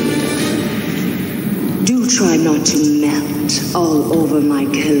invader. Do try not to melt all over my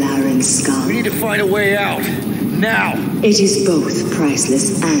Kalaran skull. We need to find a way out. Now! It is both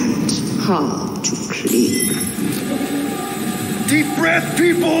priceless and hard to clean. Deep breath,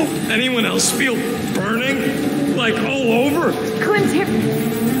 people! Anyone else feel burning? Like all over? Clint, here.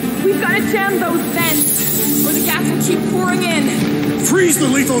 We've got to jam those vents, or the gas will keep pouring in. Freeze the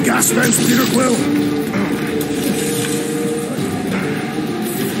lethal gas vents, Peter Quill!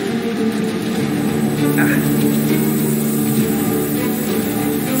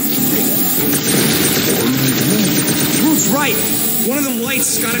 Ruth's right. One of them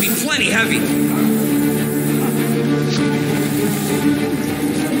lights has got to be plenty heavy.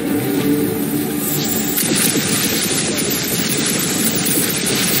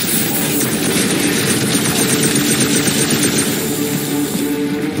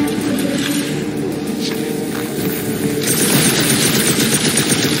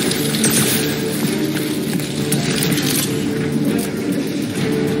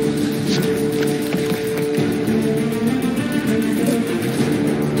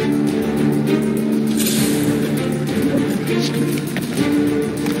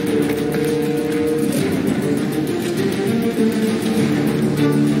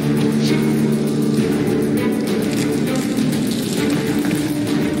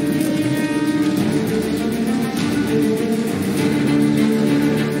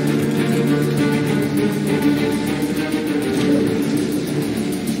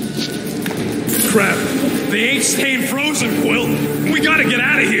 Crap. They ain't staying frozen, Quill. We gotta get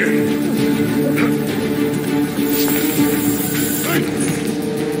out of here.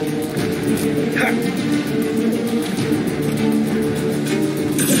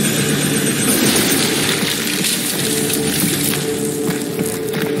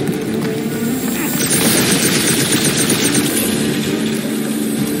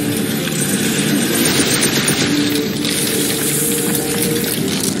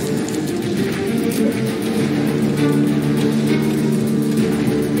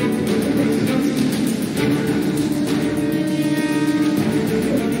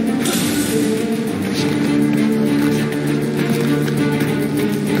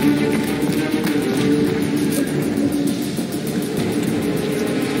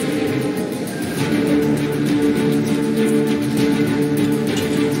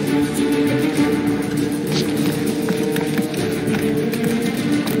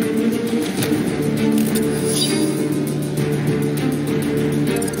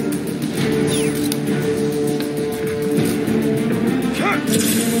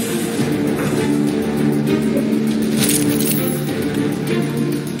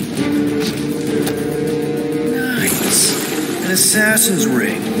 Assassin's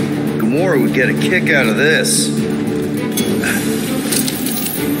ring. Gamora would get a kick out of this.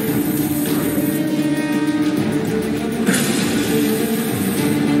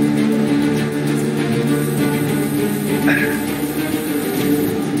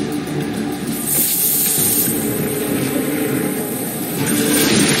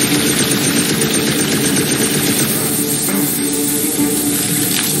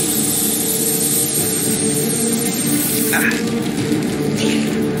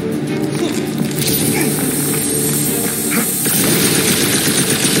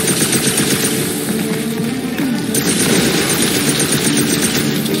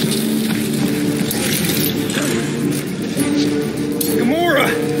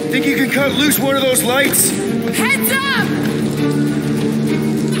 Think you can cut loose one of those lights? Heads up!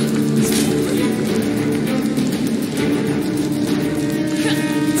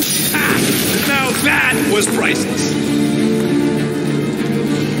 Now that was priceless.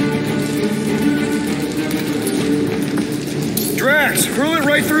 Drax, hurl it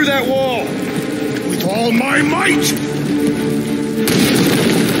right through that wall. With all my might!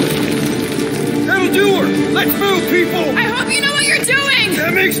 That'll do her. Let's move, people. I hope you know what you're doing.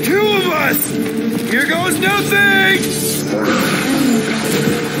 That makes two of us. Here goes nothing.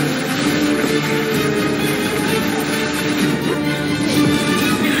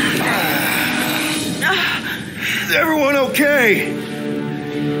 Is everyone okay?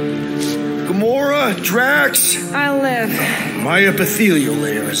 Gamora, Drax? I'll live. My epithelial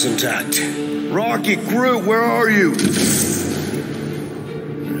layer is intact. Rocket, Groot, where are you?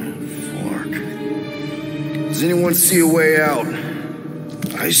 Does anyone see a way out?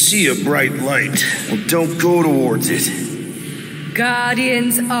 I see a bright light. Well, don't go towards it.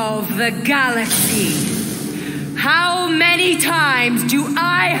 Guardians of the Galaxy. How many times do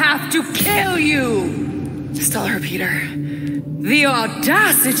I have to kill you? Just tell her, Peter. The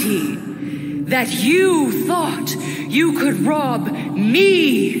audacity that you thought you could rob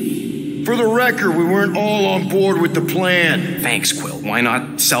me. For the record, we weren't all on board with the plan. Thanks, Quill. Why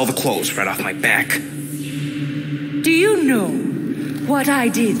not sell the clothes right off my back? Do you know what I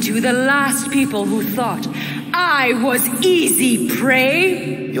did to the last people who thought I was easy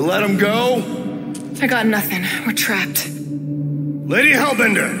prey? You let him go? I got nothing. We're trapped. Lady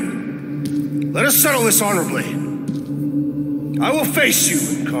Hellbender, let us settle this honorably. I will face you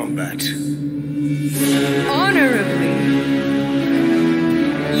in combat. Honorably?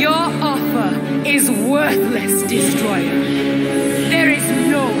 Your offer is worthless, Destroyer. There is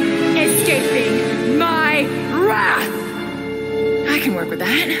no escaping my wrath. I can work with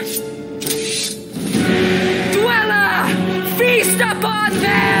that. Dweller, feast upon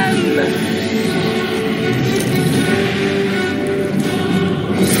them!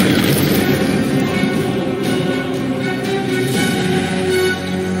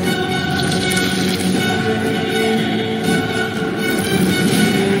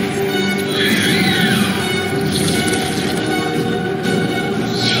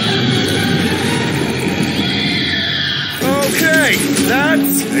 Okay,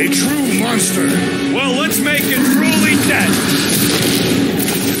 that's a true monster. Well, let's make it truly dead.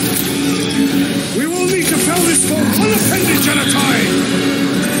 We will need to fell this foe one appendage at a time.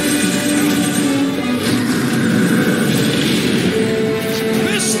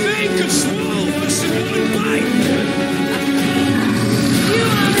 This thing could swallow us in one bite. You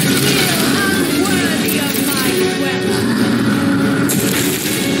are still unworthy of my dweller.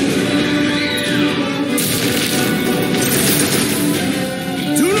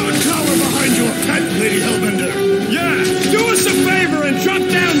 Do not cower behind your pet, Lady Hellbender. Yeah, do us a favor and drop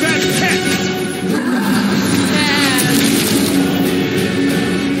down that pet.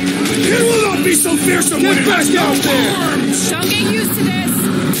 It will not be so fearsome when it has no arms. Don't get used to this.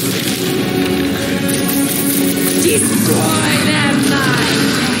 Destroy them, my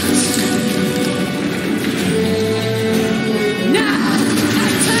pet. Now,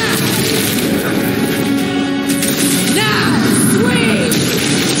 attack! Now, swing!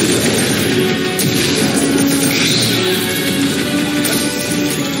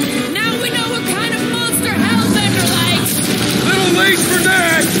 Now we know what kind of monster Hellbender likes. little late for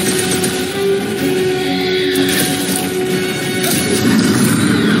that.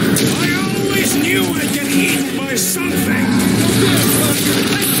 I always knew I'd get eaten by something.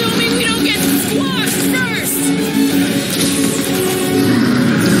 Assuming we don't get squashed first.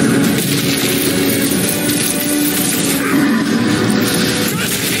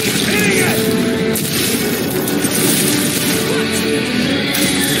 Just keep hitting it.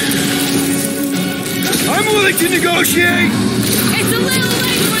 I'm willing to negotiate. It's a little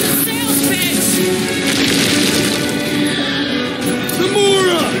late for the sales pitch.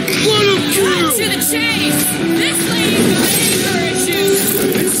 Gamora, what a Cut to the chase. This lady's got anger issues.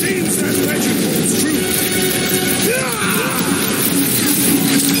 It seems that legend holds true.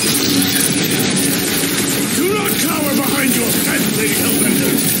 Do not cower behind your pet, Lady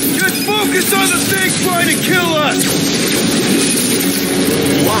Hellbender. Just focus on the thing trying to kill us.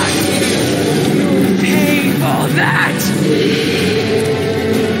 What? Pay for that!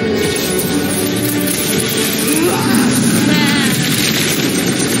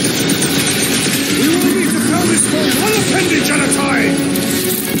 We will need to fell this foe one appendage at a time.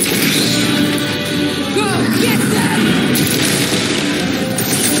 Go get them!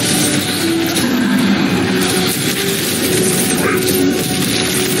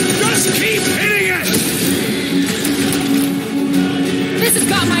 Just keep hitting it. This has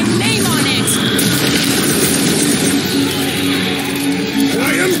got my name on it.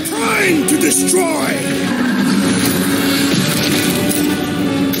 I am trying to destroy.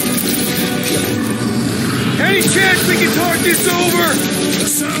 Any chance we can talk this over? The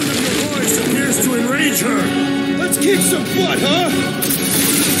sound of your voice appears to enrage her. Let's kick some butt, huh?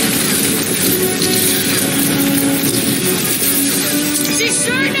 She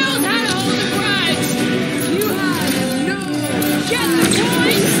sure knows how to hold a grudge. You have no... Get the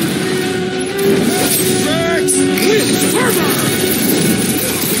point? Max!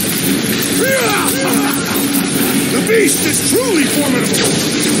 The beast is truly formidable.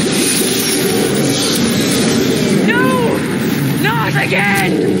 No! Not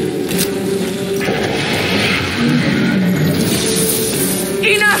again!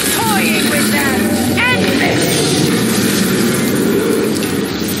 Enough toying with them! End this!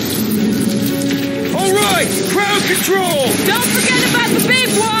 patrol! Don't forget about the big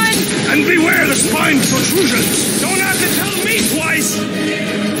one! And beware the spine protrusions! Don't have to tell me twice!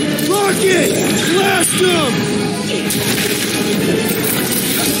 Rocket! Blast them!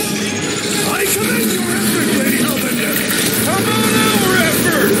 I commend your effort, Lady Hellbender! How about our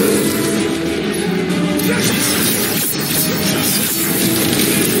effort?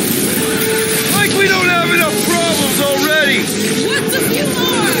 Like we don't have enough problems already! What's a few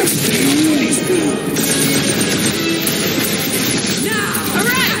more? Now!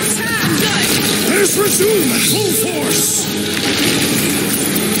 Alright! Good! Let us resume at full force!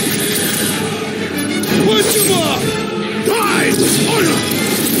 Punch him up! Die with honor!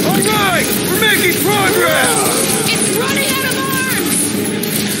 Alright! We're making progress! It's running out of arms!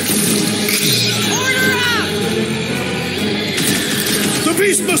 Order up! The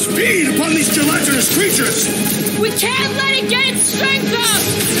beast must feed upon these gelatinous creatures! We can't let it get its strength up!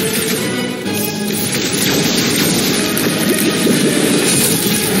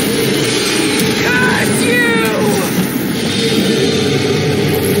 Got you!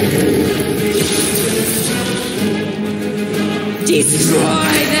 Destroy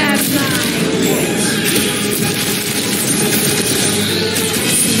that mind!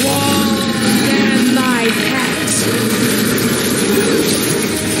 Swallow them, my pet!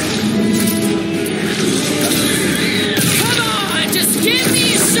 Come on, just give me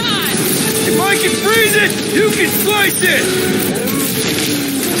a shot! If I can freeze it, you can slice it!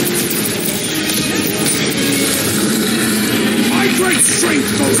 My great strength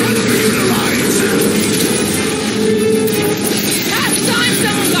goes underutilized! Last time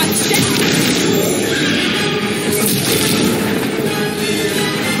someone got stabbed!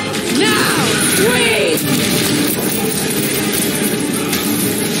 Now, squeeze!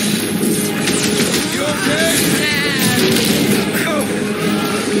 You okay?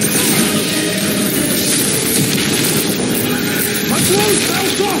 My clothes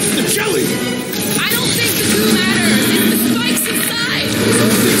bounced off the jelly! I don't think the glue matters. It's the spikes inside.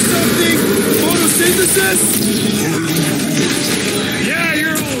 Something! Photosynthesis? Yeah,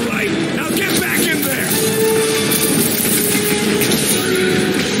 you're all right. Now get back in there!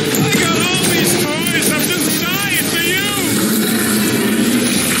 I got all these toys. I'm just dying for you.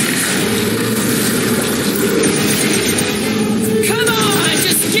 Come on,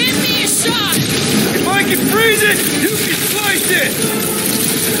 just give me a shot. If I can freeze it, you can slice it.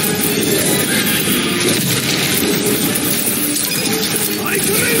 I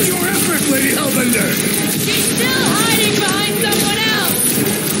commend your effort, Lady Hellbender! She's still hiding behind someone else.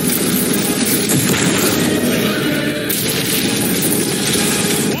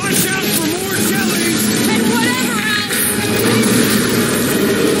 Watch out for more jellies! And whatever else.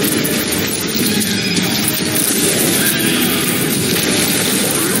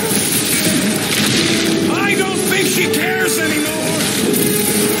 I don't think she cares anymore!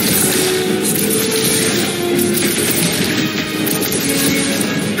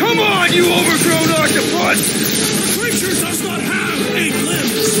 Come on, you overgrown octopus! The creature does not have 8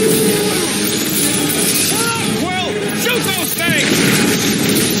 limbs! Well, shoot those things!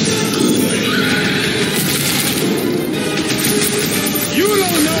 You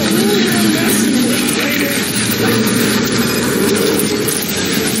don't know who you're messing with, lady!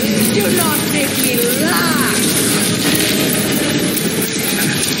 Do not make me laugh!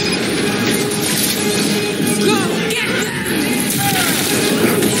 Go get them.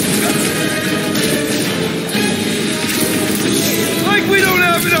 Like we don't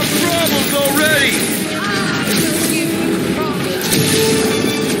have enough problems already!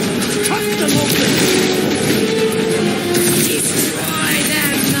 Cut them open! Destroy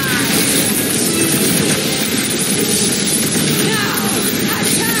them now. Now,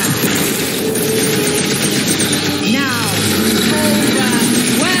 attack. Now,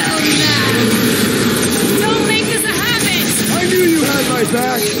 overwhelm them. Don't make this a habit. I knew you had my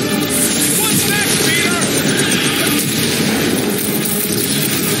back! What's next, Peter?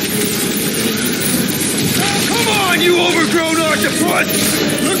 Come on, you overgrown octopus!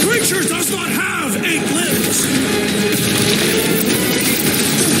 The creature does not have 8 limbs!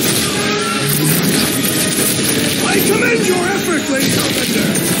 I commend your effort, Lady Hellbender!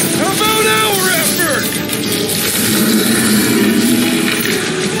 How about our effort?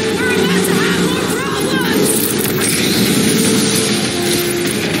 We're about to have more problems.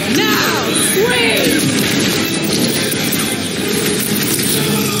 Now, squeeze.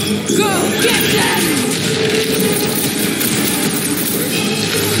 Go get them.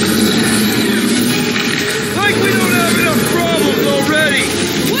 Like we don't have enough problems already!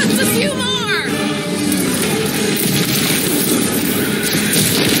 What's a few more?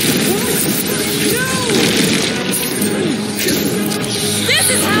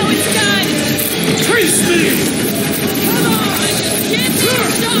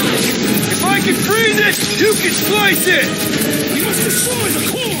 If I can freeze it, you can slice it! We must destroy the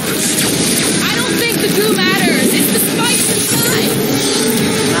cores! I don't think the goo matters. It's the spikes inside.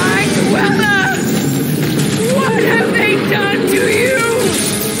 My Dweller! What have they done to you?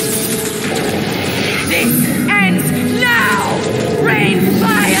 This ends now! Rain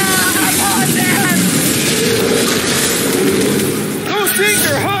fire upon them! Those things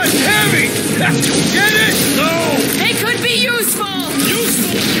are hot and heavy! Get it? No! They could be useful.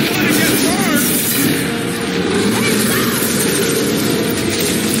 Useful if you want to get burned!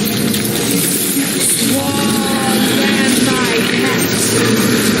 Swarm them, my pets.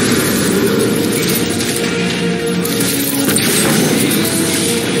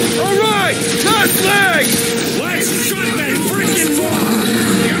 All right! Last leg! Let's shut that freaking wall!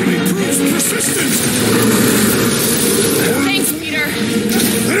 The enemy proves persistent! Thanks, Peter.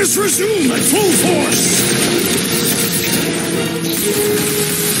 Let us resume at full force!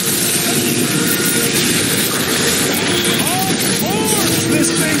 This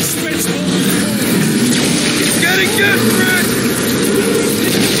thing spits It's getting desperate!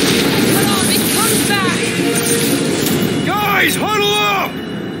 Come on, it comes back. Guys, huddle up!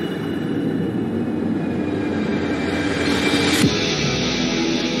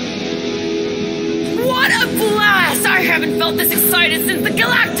 What a blast! I haven't felt this excited since the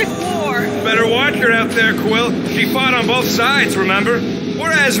Galactic War! Better watch her out there, Quill. She fought on both sides, remember?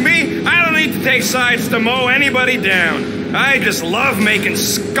 Whereas me, I don't need to take sides to mow anybody down. I just love making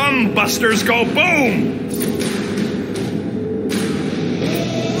scum busters go boom!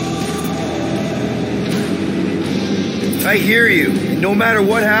 I hear you. No matter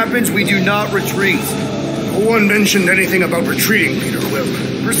what happens, we do not retreat. No one mentioned anything about retreating, Peter Quill.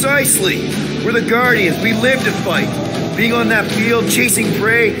 Precisely. We're the Guardians. We live to fight. Being on that field, chasing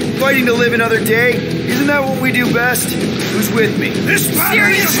prey, fighting to live another day, isn't that what we do best? Who's with me? This battle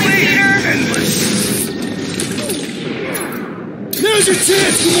is endless! Now's your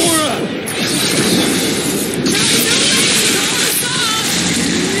chance, Gamora!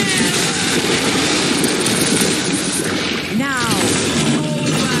 Now,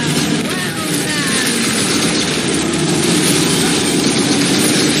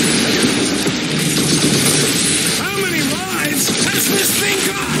 How many lives has this thing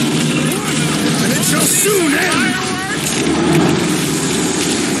got? One, and it shall soon end!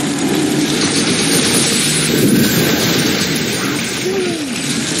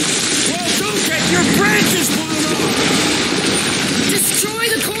 Well, don't get your branches blown off! Destroy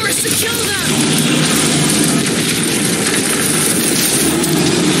the cores to kill them.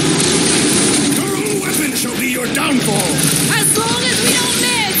 Your own weapon shall be your downfall! As long as we don't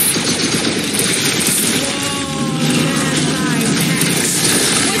miss.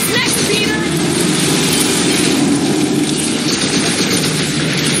 What's next, Peter?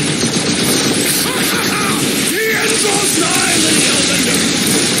 The end draws nigh, Lady Hellbender!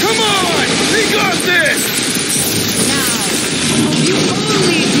 Come on! We got this! you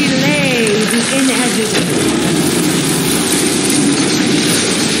only delay the inevitable.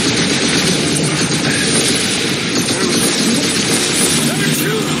 Never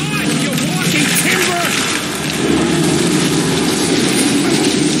too hot, you walking timber!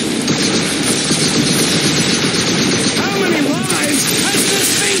 How many lives has this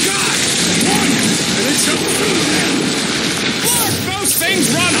thing got? One, and it shall soon end. Look, those things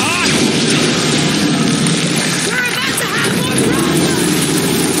run hot! We're about to have more problems.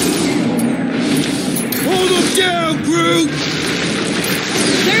 Hold them down, Groot!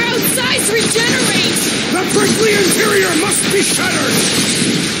 Their outsides regenerate. The prickly interior must be shattered!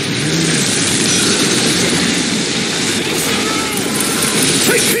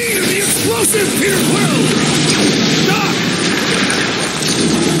 Take heed of the explosive, Peter Quill! Stop!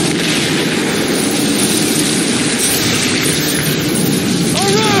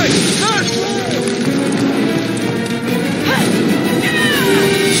 All right! That's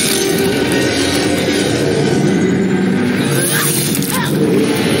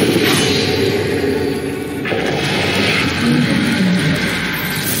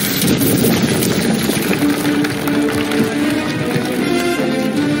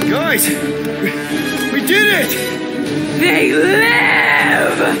Guys, we did it! They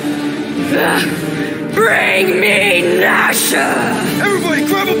live! Bring me Nasha! Everybody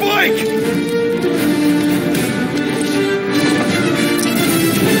grab a bike!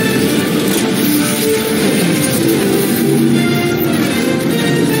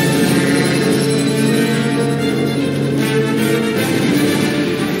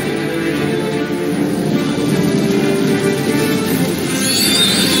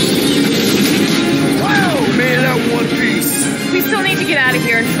 We still need to get out of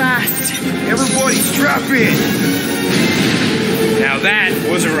here. learn fast. Everybody strap in. Now that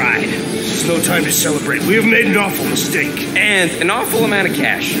was a ride. There's no time to celebrate. We have made an awful mistake. And an awful amount of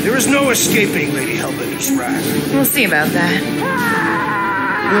cash. There is no escaping Lady Hellbender's wrath. We'll see about that.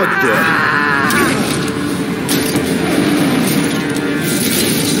 What the?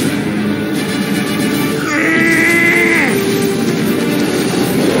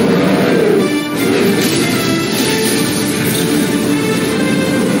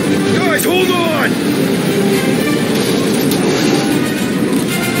 Guys, hold on!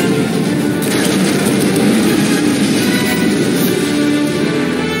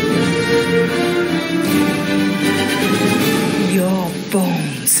 Your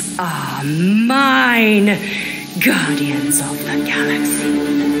bones are mine, Guardians of the Galaxy.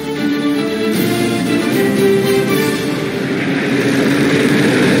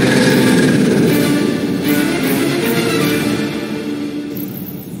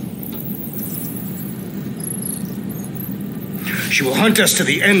 She will hunt us to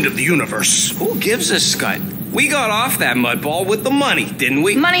the end of the universe. Who gives a scut? We got off that mudball with the money, didn't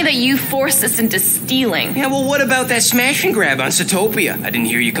we? Money that you forced us into stealing. Yeah, well, what about that smash and grab on Satopia? I didn't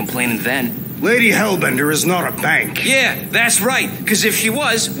hear you complaining then. Lady Hellbender is not a bank. Yeah, that's right. Because if she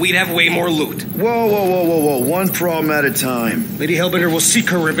was, we'd have way more loot. Whoa. One problem at a time. Lady Hellbender will seek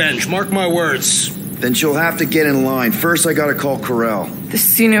her revenge. Mark my words. Then she'll have to get in line. First, I gotta call Corell. The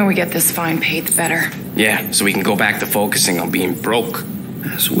sooner we get this fine paid, the better. Yeah, so we can go back to focusing on being broke.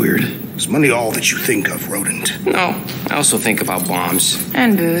 That's weird. Is money all that you think of, rodent? No, I also think about bombs.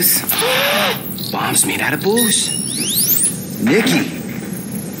 And booze. Bombs made out of booze. Nikki,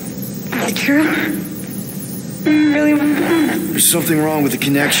 Carol? Really? there's something wrong with the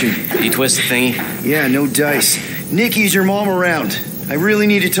connection. Did you twist the thingy? Yeah, no dice. Nikki, is your mom around? I really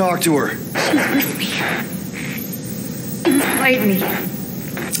need to talk to her. She's with me. Inside me.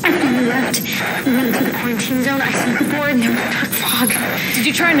 After we left, we went to the quarantine zone, I sent the board, and then we took fog. Did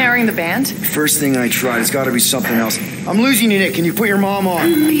you try narrowing the band? First thing I tried, it's gotta be something else. I'm losing you, Nick. Can you put your mom on?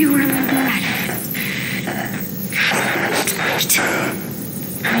 You remember that?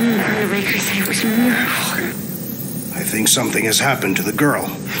 I knew the Raker said it was a miracle. I think something has happened to the girl.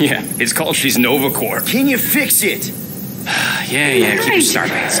 Yeah, it's called she's Nova Corps. Can you fix it? Yeah, keep your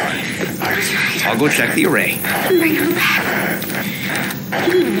Starbands on. I'll go check the array. Bring her back.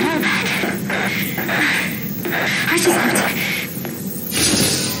 You didn't know that. I just have to...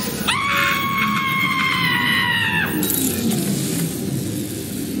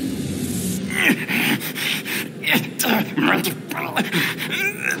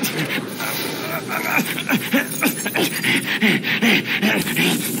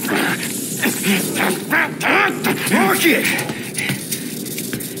 Rocket!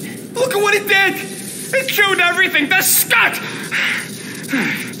 Look at what it did! It chewed everything! The scut!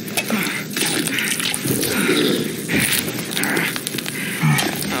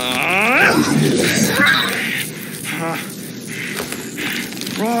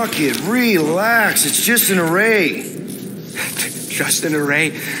 Rocket, relax. It's just an array. Just an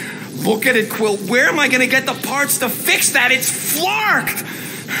array? Look at it, Quill. Where am I going to get the parts to fix that? It's flarked!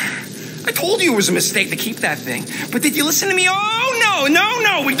 I told you it was a mistake to keep that thing. But did you listen to me? Oh,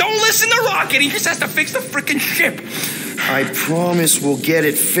 no. We don't listen to Rocket. He just has to fix the frickin' ship. I promise we'll get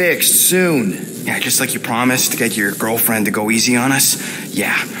it fixed soon. Yeah, just like you promised to get your girlfriend to go easy on us?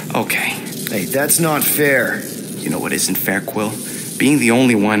 Yeah, okay. Hey, that's not fair. You know what isn't fair, Quill? Being the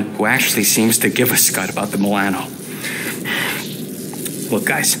only one who actually seems to give a scut about the Milano. Look,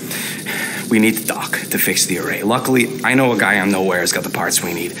 guys, we need the dock to fix the array. Luckily, I know a guy on Nowhere has got the parts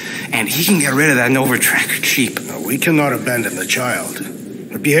we need, and he can get rid of that Nova tracker cheap. We cannot abandon the child.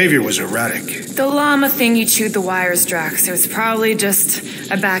 Her behavior was erratic. The llama thing you chewed the wires, Drax. It was probably just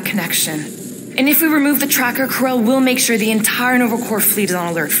a bad connection. And if we remove the tracker, Corell will make sure the entire Nova Corps fleet is on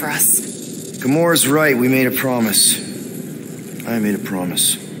alert for us. Gamora's right. We made a promise. I made a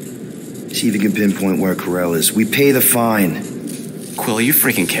promise. See if you can pinpoint where Corell is. We pay the fine. Quill, are you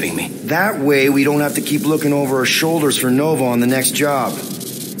freaking kidding me? That way, we don't have to keep looking over our shoulders for Nova on the next job. If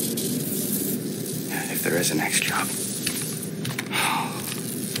there is a next job.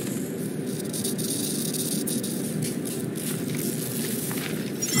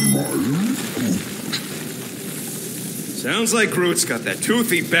 Sounds like Groot's got that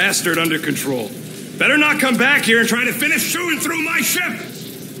toothy bastard under control. Better not come back here and try to finish chewing through my ship!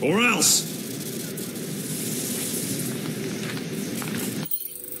 Or else...